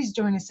please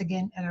join us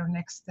again at our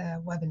next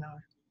webinar.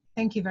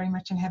 Thank you very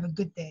much and have a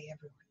good day,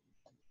 everyone.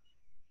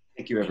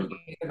 Thank you,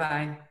 everybody.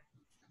 Goodbye.